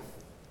fail?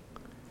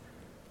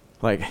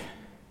 Like,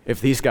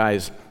 if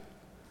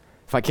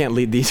I can't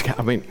lead these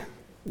guys,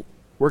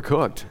 we're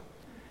cooked.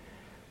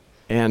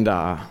 And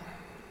I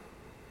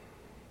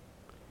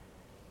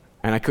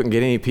couldn't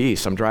get any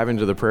peace. I'm driving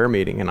to the prayer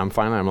meeting, and I'm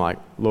like,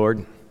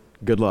 Lord,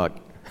 good luck.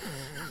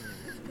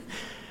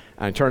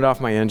 And I turned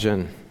off my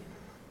engine.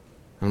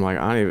 I'm like,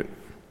 I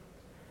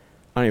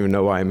don't even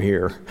know why I'm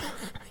here.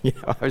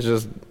 I was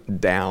just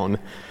down,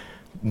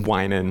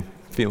 whining,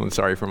 feeling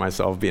sorry for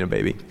myself, being a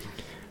baby.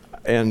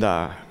 And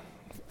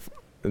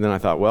then I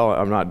thought, well,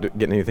 I'm not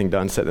getting anything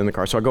done sitting in the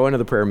car. So I go into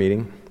the prayer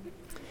meeting,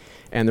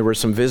 and there were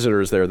some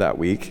visitors there that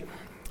week,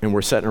 and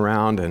we're sitting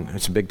around, and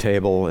it's a big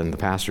table, and the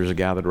pastors are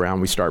gathered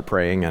around. We start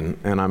praying, and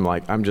I'm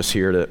like, I'm just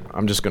going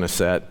to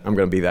sit. I'm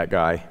going to be that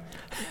guy.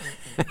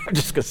 I'm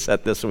just going to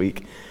sit this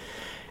week.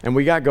 And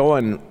we got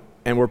going,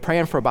 and we're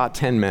praying for about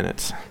 10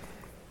 minutes.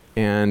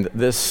 And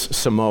this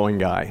Samoan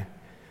guy,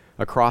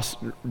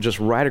 just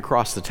right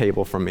across the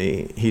table from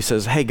me, he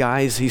says, hey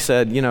guys, he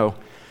said,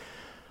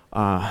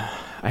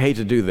 I hate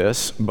to do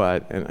this,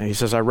 but and he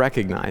says, I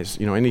recognize,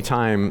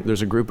 anytime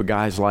there's a group of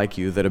guys like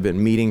you that have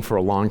been meeting for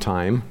a long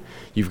time,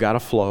 you've got a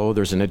flow,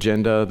 there's an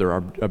agenda, there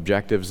are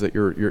objectives that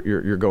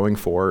you're going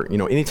for.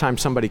 Anytime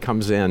somebody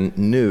comes in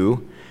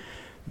new,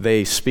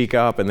 they speak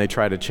up and they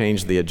try to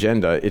change the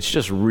agenda. It's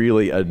just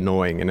really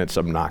annoying and it's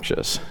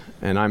obnoxious.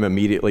 And I'm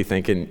immediately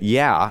thinking,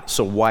 yeah,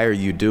 so why are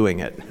you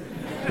doing it?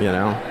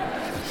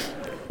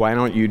 Why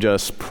don't you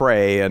just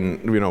pray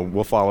and,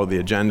 we'll follow the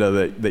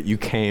agenda that you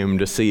came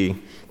to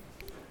see.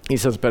 He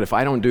says, but if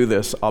I don't do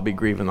this, I'll be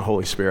grieving the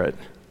Holy Spirit.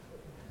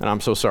 And I'm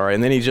so sorry.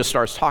 And then he just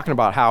starts talking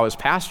about how as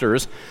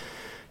pastors,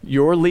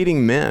 you're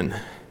leading men,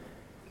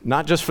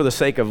 not just for the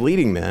sake of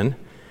leading men,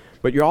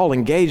 but you're all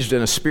engaged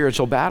in a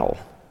spiritual battle.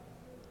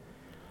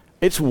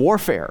 It's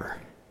warfare.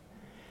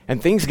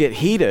 And things get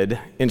heated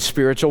in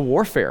spiritual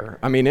warfare.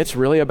 I mean, it's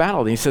really a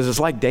battle. And he says it's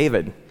like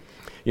David.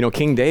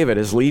 King David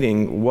is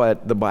leading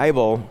what the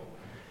Bible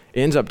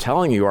ends up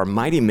telling you are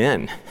mighty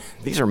men.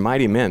 These are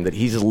mighty men that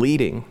he's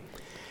leading.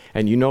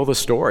 And you know the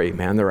story,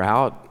 man. They're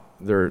out,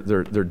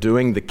 they're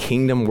doing the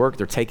kingdom work,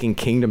 they're taking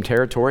kingdom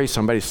territory.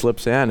 Somebody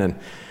slips in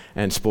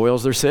and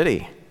spoils their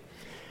city.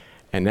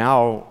 And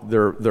now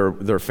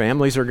their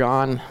families are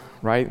gone,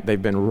 right? They've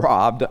been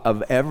robbed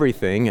of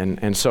everything,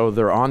 and so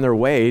they're on their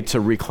way to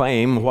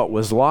reclaim what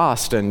was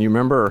lost. And you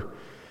remember,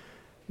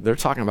 they're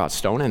talking about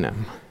stoning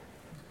him.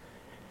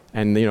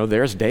 And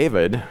there's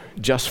David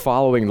just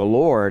following the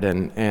Lord,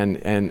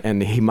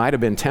 and he might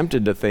have been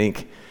tempted to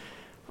think,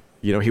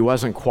 he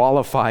wasn't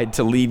qualified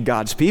to lead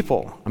God's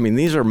people. I mean,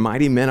 these are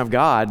mighty men of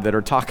God that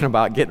are talking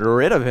about getting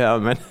rid of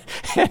him. And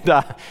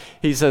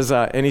he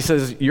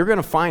says, you're going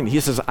to find,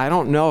 he says, I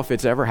don't know if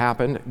it's ever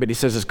happened, but he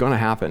says it's going to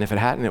happen. If it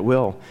hadn't, it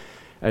will.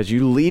 As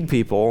you lead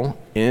people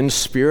in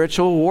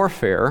spiritual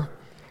warfare,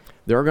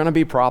 there are going to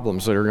be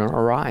problems that are going to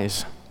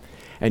arise.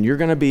 And you're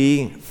going to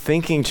be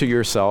thinking to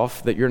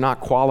yourself that you're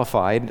not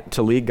qualified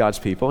to lead God's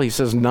people. He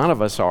says none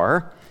of us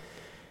are.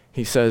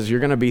 He says you're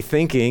going to be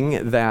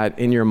thinking that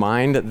in your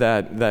mind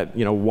that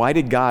why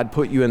did God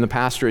put you in the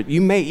pastorate?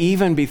 You may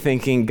even be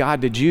thinking,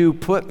 God, did you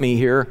put me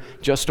here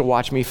just to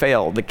watch me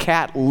fail? The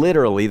cat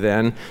literally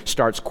then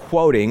starts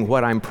quoting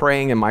what I'm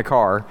praying in my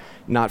car,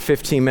 not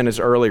 15 minutes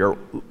earlier,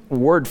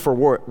 word for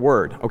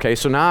word. Okay,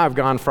 so now I've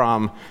gone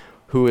from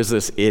who is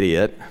this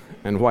idiot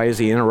and why is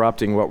he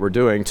interrupting what we're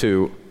doing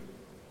to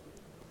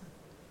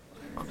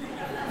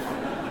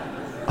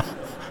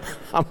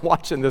I'm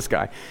watching this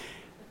guy.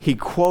 He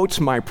quotes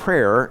my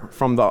prayer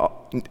from the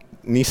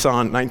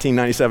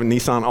 1997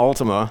 Nissan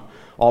Altima,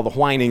 all the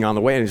whining on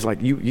the way, and he's like,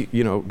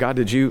 God,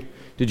 did you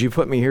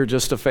put me here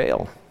just to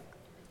fail?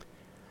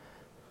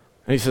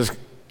 And he says,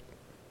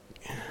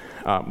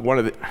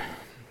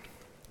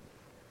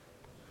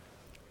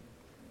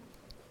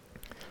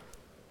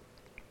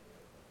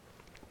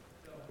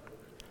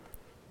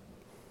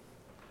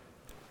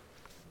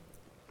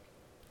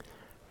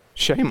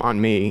 shame on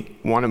me.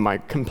 One of my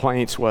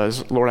complaints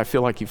was, Lord, I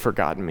feel like you've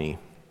forgotten me.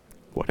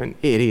 What an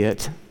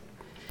idiot.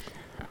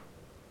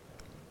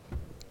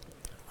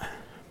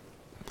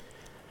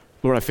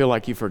 Lord, I feel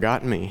like you've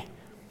forgotten me.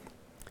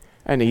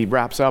 And he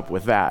wraps up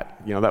with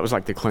that. That was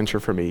like the clincher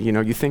for me.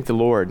 You think the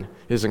Lord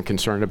isn't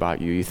concerned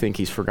about you. You think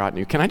he's forgotten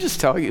you. Can I just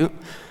tell you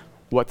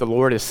what the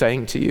Lord is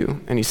saying to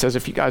you? And he says,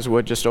 if you guys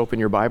would just open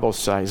your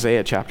Bibles to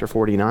Isaiah chapter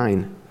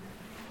 49.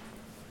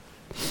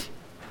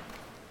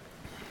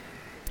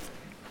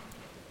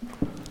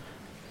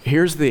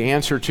 Here's the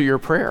answer to your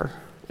prayer,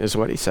 is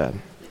what he said.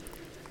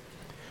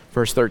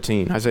 Verse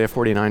 13, Isaiah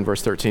 49,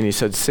 verse 13, he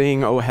said,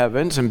 sing, O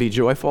heavens, and be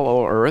joyful,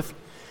 O earth,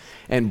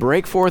 and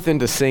break forth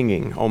into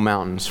singing, O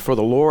mountains, for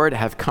the Lord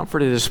hath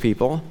comforted his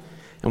people,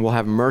 and will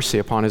have mercy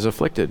upon his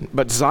afflicted.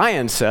 But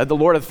Zion said, the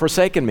Lord hath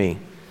forsaken me,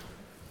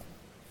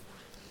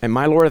 and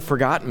my Lord hath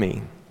forgotten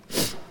me.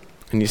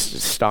 And he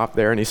stopped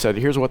there, and he said,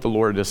 here's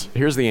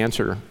the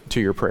answer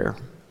to your prayer.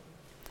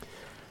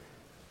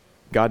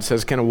 God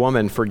says, can a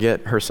woman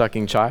forget her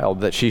sucking child,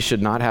 that she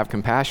should not have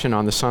compassion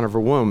on the son of her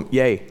womb?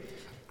 Yea,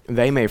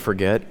 they may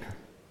forget,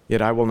 yet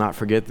I will not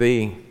forget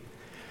thee.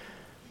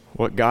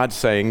 What God's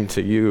saying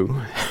to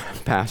you,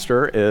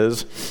 pastor,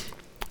 is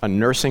a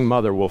nursing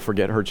mother will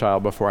forget her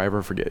child before I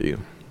ever forget you.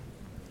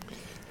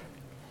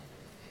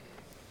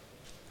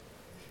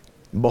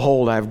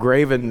 Behold, I have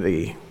graven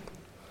thee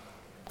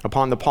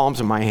upon the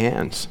palms of my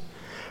hands.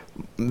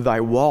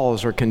 Thy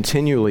walls are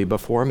continually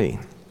before me.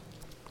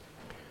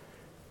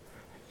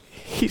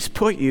 He's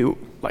put you,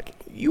 like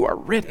you are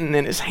written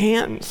in his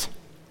hands.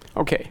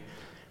 Okay.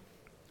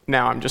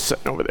 Now I'm just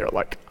sitting over there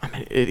like, I'm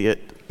an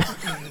idiot.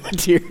 The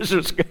tears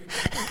are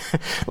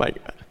like,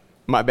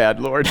 my bad,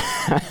 Lord.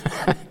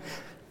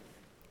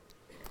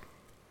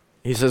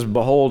 He says,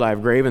 behold, I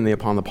have graven thee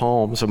upon the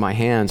palms of my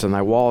hands, and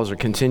thy walls are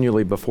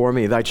continually before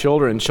me. Thy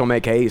children shall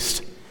make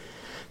haste.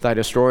 Thy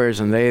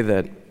destroyers and they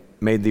that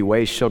made thee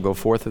waste shall go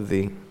forth of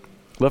thee.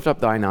 Lift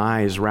up thine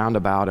eyes round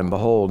about, and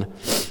behold,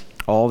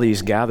 all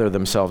these gather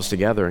themselves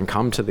together and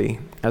come to thee.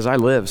 As I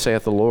live,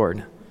 saith the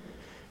Lord,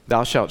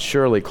 thou shalt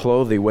surely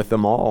clothe thee with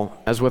them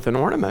all as with an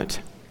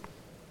ornament.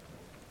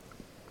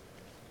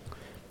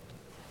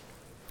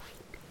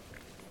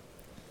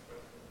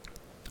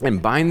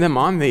 And bind them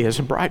on thee as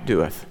a bride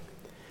doeth.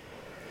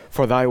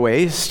 For thy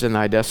waste and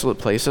thy desolate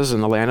places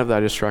and the land of thy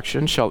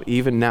destruction shall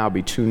even now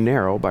be too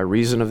narrow by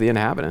reason of the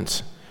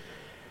inhabitants.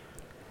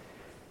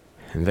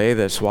 And they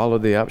that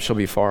swallowed thee up shall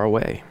be far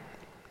away.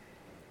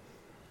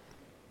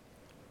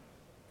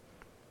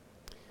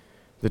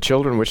 The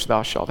children which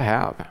thou shalt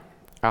have,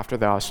 after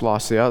thou hast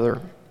lost the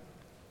other,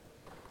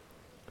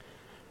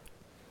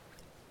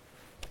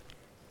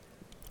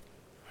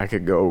 I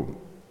could go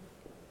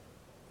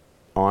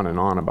on and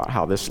on about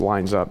how this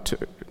lines up to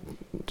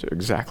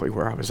exactly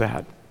where I was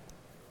at.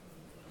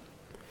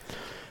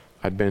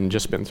 I'd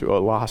just been through a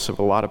loss of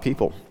a lot of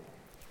people.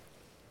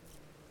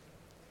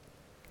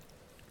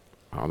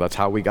 That's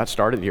how we got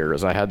started here,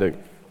 is I had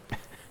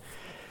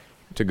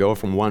to go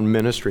from one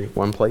ministry,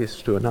 one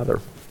place to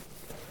another.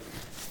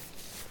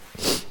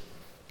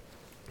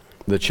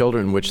 The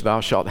children which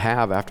thou shalt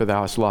have after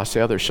thou hast lost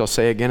the other shall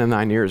say again in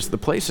thine ears, the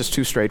place is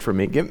too strait for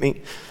me.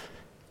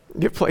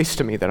 Give place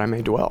to me that I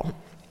may dwell.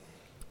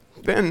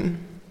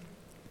 Then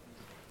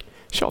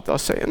shalt thou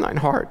say in thine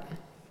heart,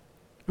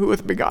 who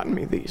hath begotten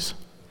me these?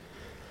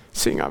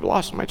 Seeing I've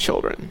lost my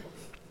children,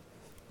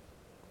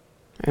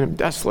 and am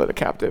desolate, a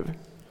captive,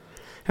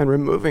 and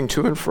removing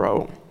to and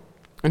fro,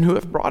 and who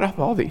hath brought up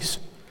all these?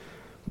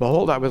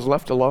 Behold, I was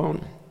left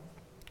alone.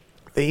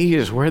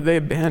 These, where they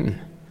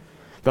been?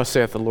 Thus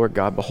saith the Lord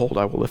God, behold,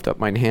 I will lift up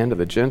mine hand to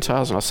the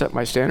Gentiles, and I'll set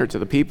my standard to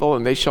the people,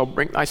 and they shall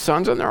bring thy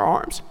sons in their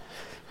arms.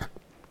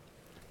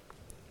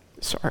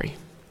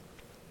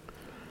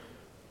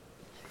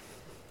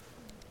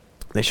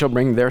 They shall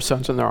bring their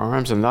sons in their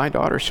arms, and thy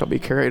daughters shall be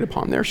carried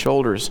upon their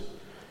shoulders.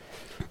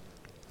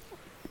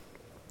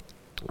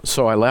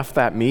 So I left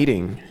that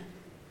meeting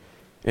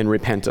in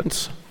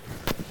repentance.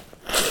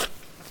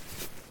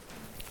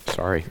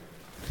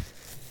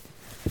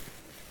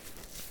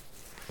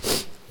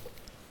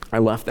 I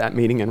left that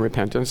meeting in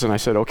repentance, and I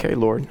said, okay,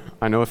 Lord,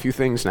 I know a few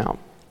things now.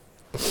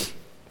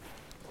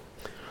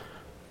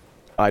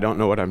 I don't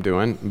know what I'm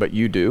doing, but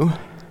you do.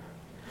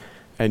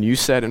 And you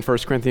said in 1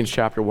 Corinthians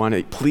chapter 1,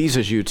 it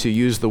pleases you to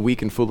use the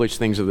weak and foolish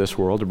things of this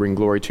world to bring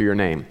glory to your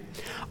name.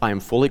 I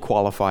am fully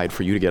qualified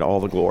for you to get all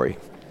the glory.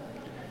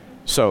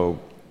 So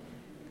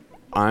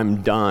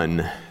I'm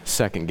done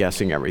second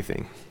guessing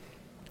everything.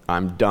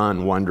 I'm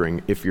done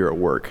wondering if you're at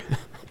work.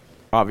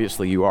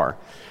 Obviously you are.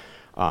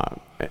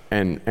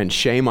 And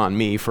shame on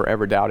me for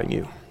ever doubting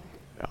you.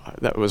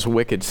 That was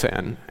wicked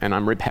sin, and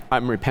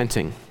I'm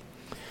repenting.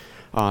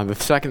 The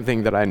second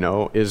thing that I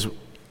know is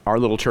our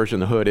little church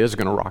in the hood is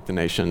going to rock the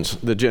nations.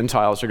 The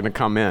Gentiles are going to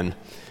come in.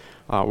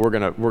 We're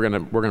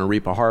going to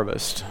reap a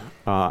harvest,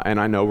 and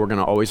I know we're going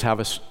to always have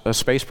a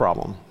space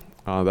problem.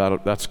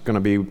 That's going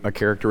to be a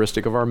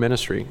characteristic of our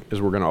ministry.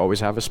 Is we're going to always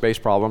have a space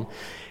problem,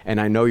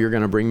 and I know you're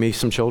going to bring me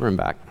some children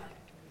back.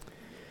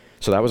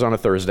 So that was on a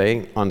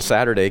Thursday. On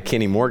Saturday,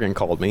 Kenny Morgan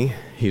called me.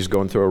 He's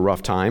going through a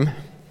rough time.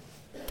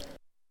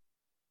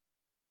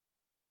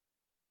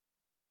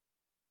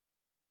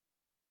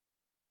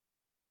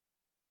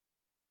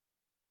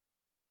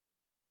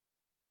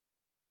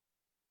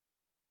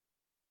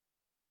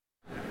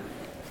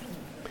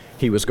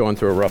 He was going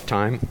through a rough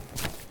time,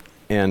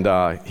 and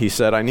he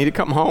said, I need to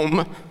come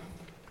home.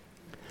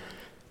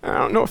 I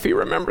don't know if he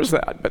remembers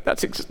that, but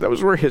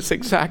those were his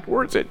exact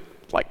words. It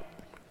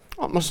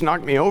almost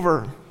knocked me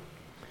over.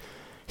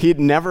 He'd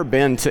never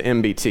been to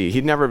MBT.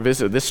 He'd never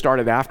visited. This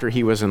started after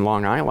he was in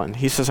Long Island.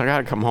 He says, I got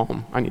to come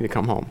home. I need to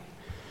come home.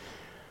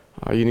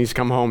 You need to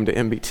come home to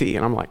MBT.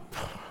 And I'm like,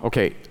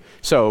 okay.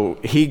 So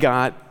he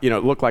got,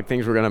 it looked like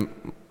things were going to,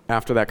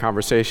 after that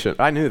conversation,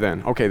 I knew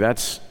then, okay,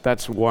 that's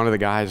one of the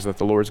guys that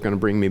the Lord's going to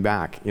bring me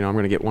back. I'm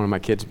going to get one of my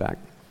kids back.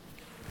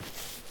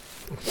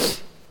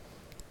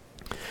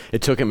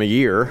 It took him a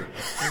year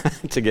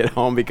to get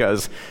home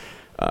because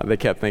they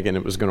kept thinking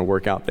it was going to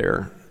work out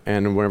there.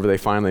 And whenever they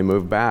finally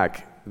moved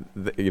back,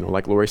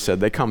 like Lori said,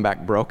 they come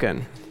back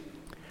broken.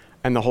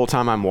 And the whole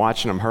time I'm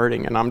watching them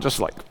hurting, and I'm just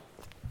like,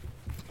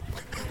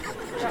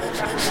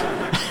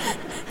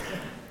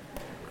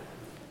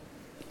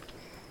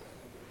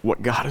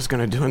 what God is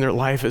going to do in their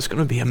life is going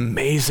to be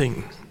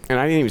amazing. And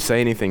I didn't even say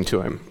anything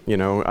to him.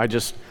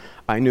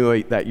 I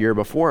knew that year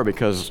before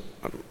because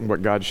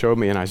what God showed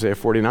me in Isaiah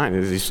 49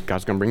 is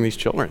God's going to bring these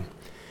children.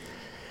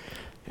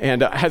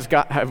 And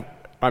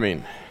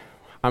I'm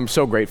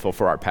so grateful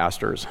for our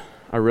pastors.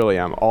 I really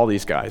am. All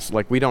these guys.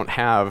 We don't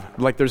have,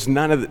 there's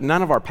none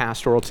of our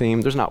pastoral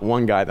team. There's not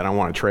one guy that I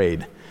want to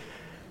trade.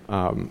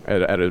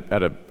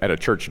 at a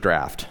church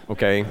draft,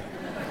 okay?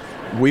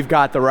 We've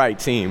got the right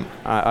team.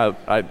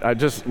 I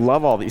just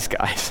love all these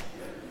guys.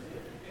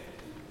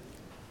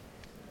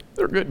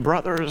 They're good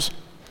brothers.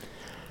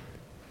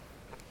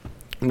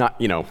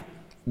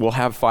 We'll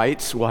have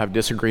fights, we'll have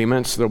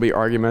disagreements, there'll be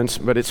arguments,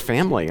 but it's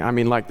family. I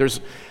mean,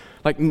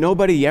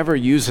 nobody ever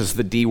uses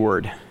the D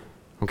word,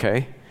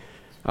 okay?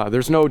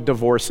 There's no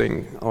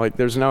divorcing,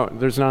 there's none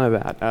of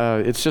that.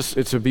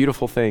 It's a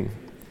beautiful thing.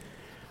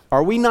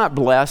 Are we not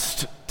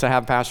blessed to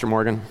have Pastor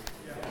Morgan?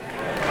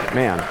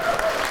 Man.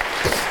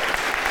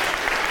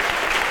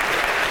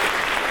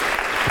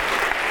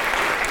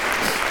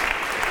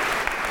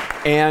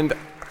 And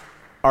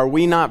are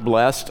we not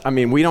blessed? I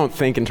mean, we don't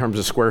think in terms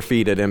of square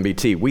feet at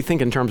MBT. We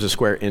think in terms of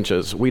square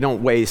inches. We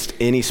don't waste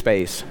any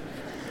space.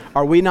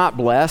 Are we not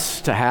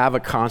blessed to have a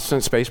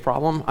constant space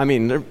problem? I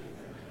mean,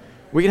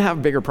 we can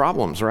have bigger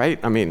problems, right?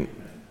 I mean,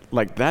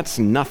 that's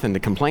nothing to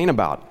complain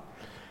about.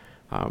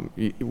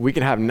 We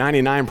can have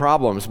 99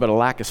 problems, but a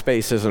lack of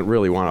space isn't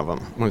really one of them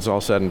when it's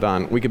all said and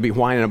done. We could be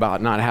whining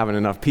about not having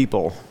enough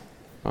people.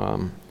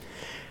 And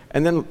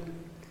then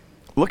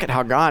look at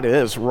how God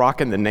is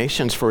rocking the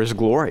nations for his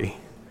glory.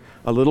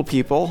 A little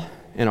people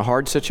in a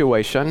hard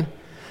situation.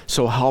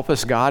 So help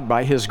us, God,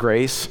 by his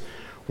grace.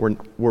 We're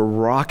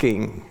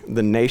rocking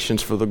the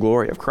nations for the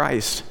glory of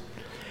Christ.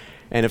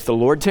 And if the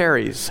Lord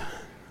tarries,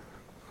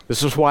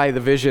 this is why the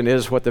vision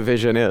is what the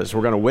vision is.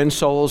 We're going to win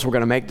souls. We're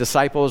going to make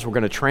disciples. We're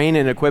going to train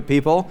and equip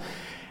people.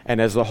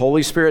 And as the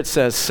Holy Spirit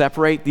says,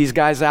 separate these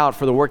guys out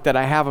for the work that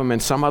I have them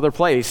in some other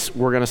place,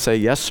 we're going to say,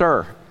 yes,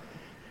 sir.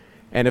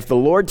 And if the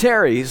Lord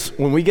tarries,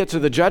 when we get to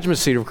the judgment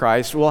seat of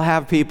Christ, we'll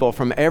have people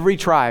from every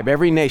tribe,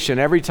 every nation,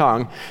 every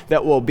tongue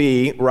that will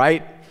be,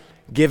 right,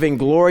 giving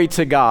glory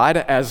to God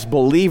as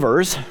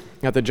believers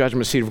at the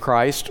judgment seat of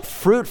Christ,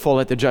 fruitful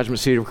at the judgment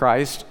seat of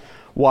Christ.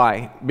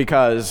 Why?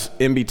 Because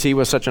MBT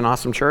was such an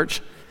awesome church.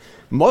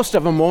 Most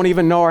of them won't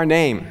even know our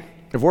name.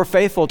 If we're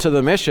faithful to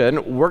the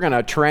mission, we're going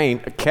to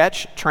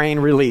catch, train,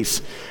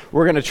 release.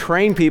 We're going to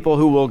train people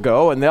who will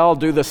go, and they'll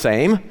do the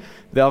same.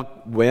 They'll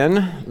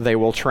win, they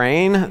will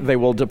train, they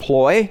will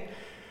deploy.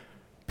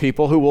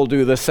 People who will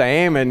do the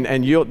same, and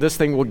this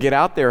thing will get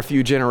out there a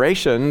few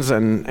generations,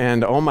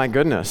 and oh my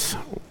goodness,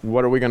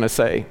 what are we going to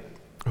say?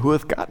 Who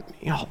hath got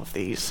me all of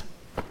these?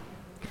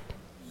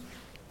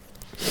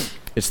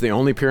 It's the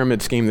only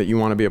pyramid scheme that you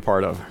want to be a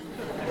part of.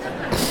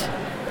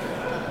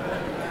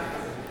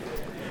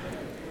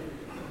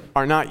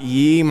 Are not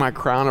ye my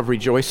crown of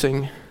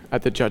rejoicing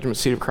at the judgment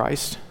seat of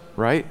Christ?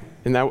 Right?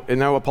 Isn't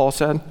that what Paul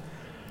said?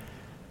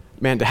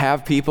 Man, to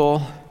have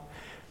people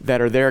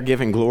that are there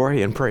giving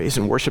glory and praise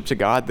and worship to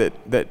God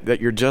that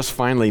you're just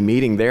finally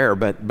meeting there,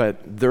 but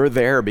they're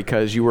there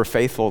because you were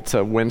faithful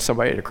to win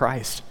somebody to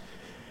Christ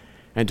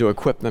and to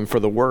equip them for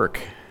the work.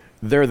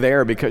 They're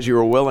there because you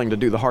were willing to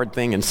do the hard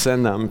thing and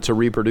send them to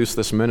reproduce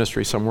this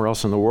ministry somewhere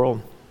else in the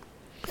world.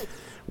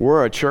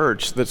 We're a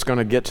church that's going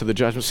to get to the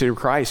judgment seat of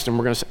Christ, and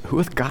we're going to say, who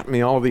hath got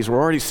me all of these?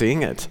 We're already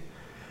seeing it.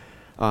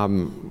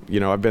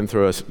 I've been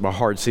through a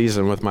hard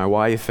season with my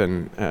wife,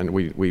 and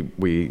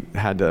we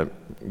had to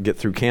get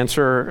through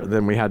cancer.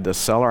 Then we had to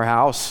sell our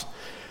house.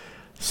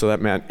 So that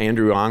meant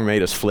Andrew Ong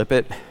made us flip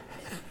it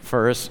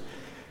first.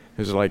 It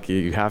was like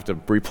you have to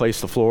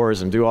replace the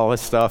floors and do all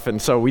this stuff. And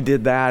so we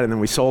did that, and then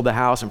we sold the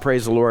house, and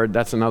praise the Lord.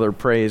 That's another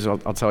praise. I'll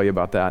tell you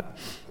about that.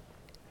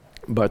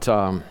 But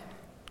then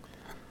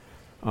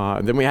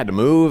we had to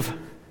move.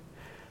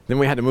 Then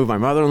we had to move my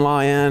mother-in-law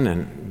in,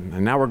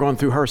 and now we're going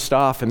through her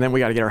stuff, and then we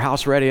got to get our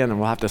house ready, and then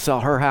we'll have to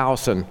sell her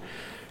house, and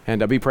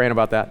I'll be praying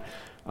about that,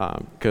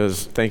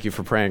 because thank you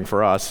for praying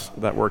for us.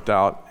 That worked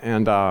out.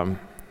 And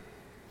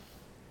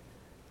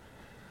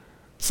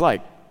it's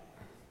like,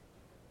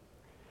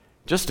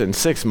 just in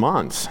 6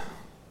 months,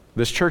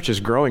 this church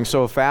is growing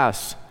so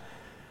fast.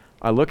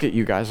 I look at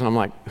you guys, and I'm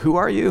like, who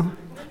are you?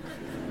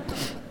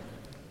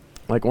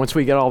 Like, once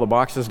we get all the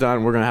boxes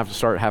done, we're going to have to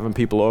start having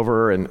people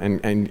over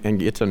and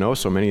get to know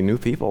so many new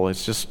people.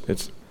 It's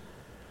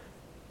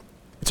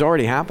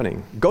already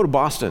happening. Go to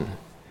Boston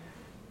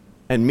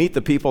and meet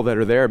the people that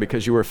are there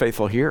because you were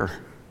faithful here.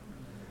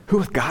 Who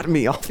hath gotten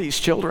me all these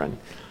children?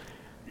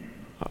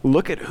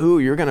 Look at who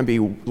you're going to be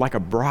like a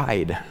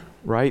bride,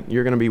 right?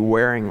 You're going to be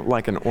wearing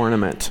like an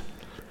ornament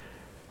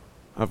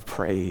of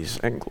praise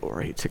and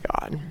glory to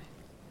God.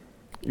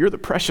 You're the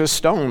precious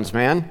stones,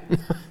 man.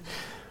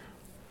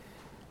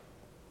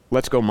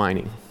 Let's go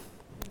mining.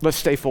 Let's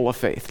stay full of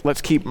faith. Let's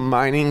keep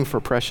mining for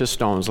precious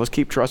stones. Let's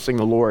keep trusting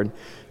the Lord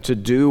to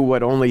do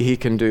what only he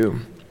can do.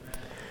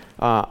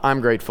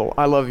 I'm grateful.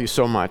 I love you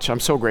so much. I'm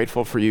so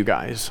grateful for you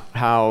guys,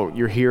 how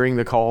you're hearing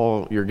the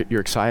call. You're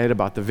excited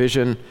about the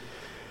vision.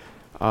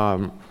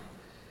 Let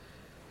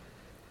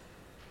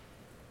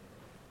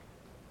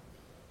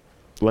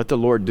the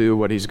Lord do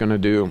what he's going to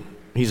do.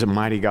 He's a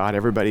mighty God.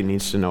 Everybody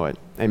needs to know it.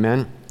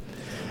 Amen?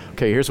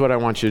 Okay, here's what I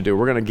want you to do.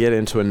 We're going to get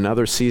into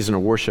another season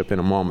of worship in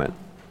a moment.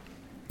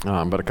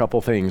 But a couple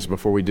things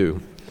before we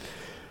do.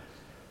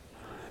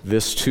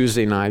 This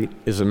Tuesday night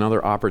is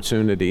another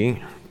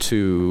opportunity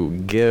to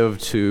give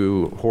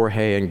to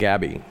Jorge and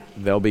Gabby.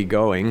 they'll be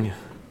going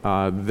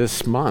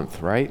this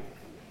month, right?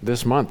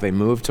 This month they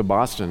moved to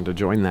Boston to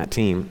join that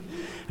team,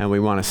 and we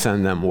want to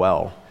send them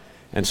well.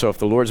 And so if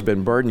the Lord's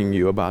been burdening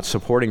you about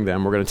supporting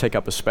them, we're going to take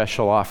up a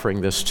special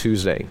offering this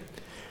Tuesday.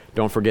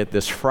 Don't forget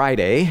this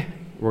Friday,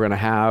 we're going to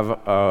have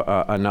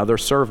another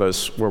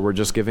service where we're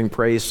just giving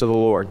praise to the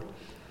Lord.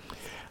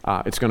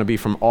 It's going to be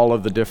from all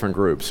of the different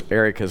groups.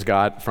 Eric has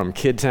got from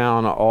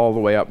Kidtown all the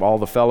way up, all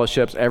the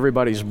fellowships.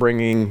 Everybody's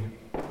bringing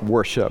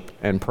worship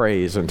and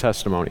praise and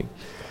testimony.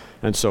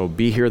 And so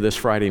be here this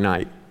Friday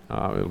night.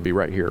 It'll be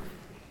right here.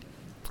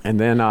 And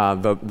then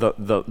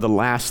the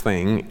last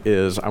thing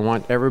is I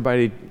want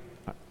everybody,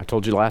 I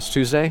told you last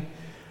Tuesday,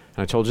 and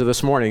I told you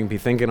this morning, be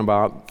thinking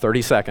about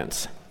 30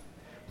 seconds,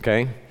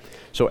 okay?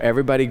 So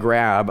everybody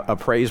grab a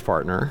praise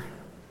partner,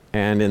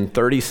 and in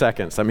 30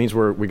 seconds, that means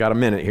we got a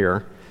minute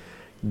here,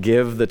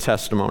 give the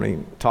testimony.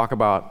 Talk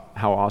about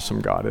how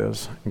awesome God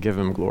is, and give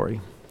him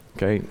glory,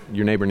 okay?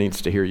 Your neighbor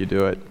needs to hear you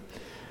do it.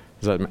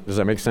 Does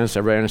that make sense?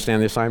 Everybody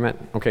understand the assignment?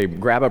 Okay,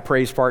 grab a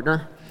praise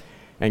partner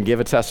and give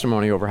a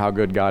testimony over how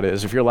good God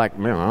is. If you're like,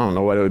 man, I don't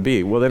know what it would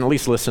be, well then at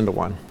least listen to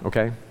one,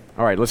 okay?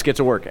 All right, let's get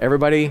to work.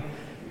 Everybody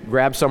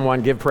grab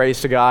someone, give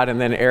praise to God,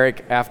 and then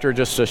Eric, after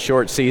just a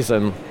short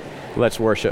season, let's worship.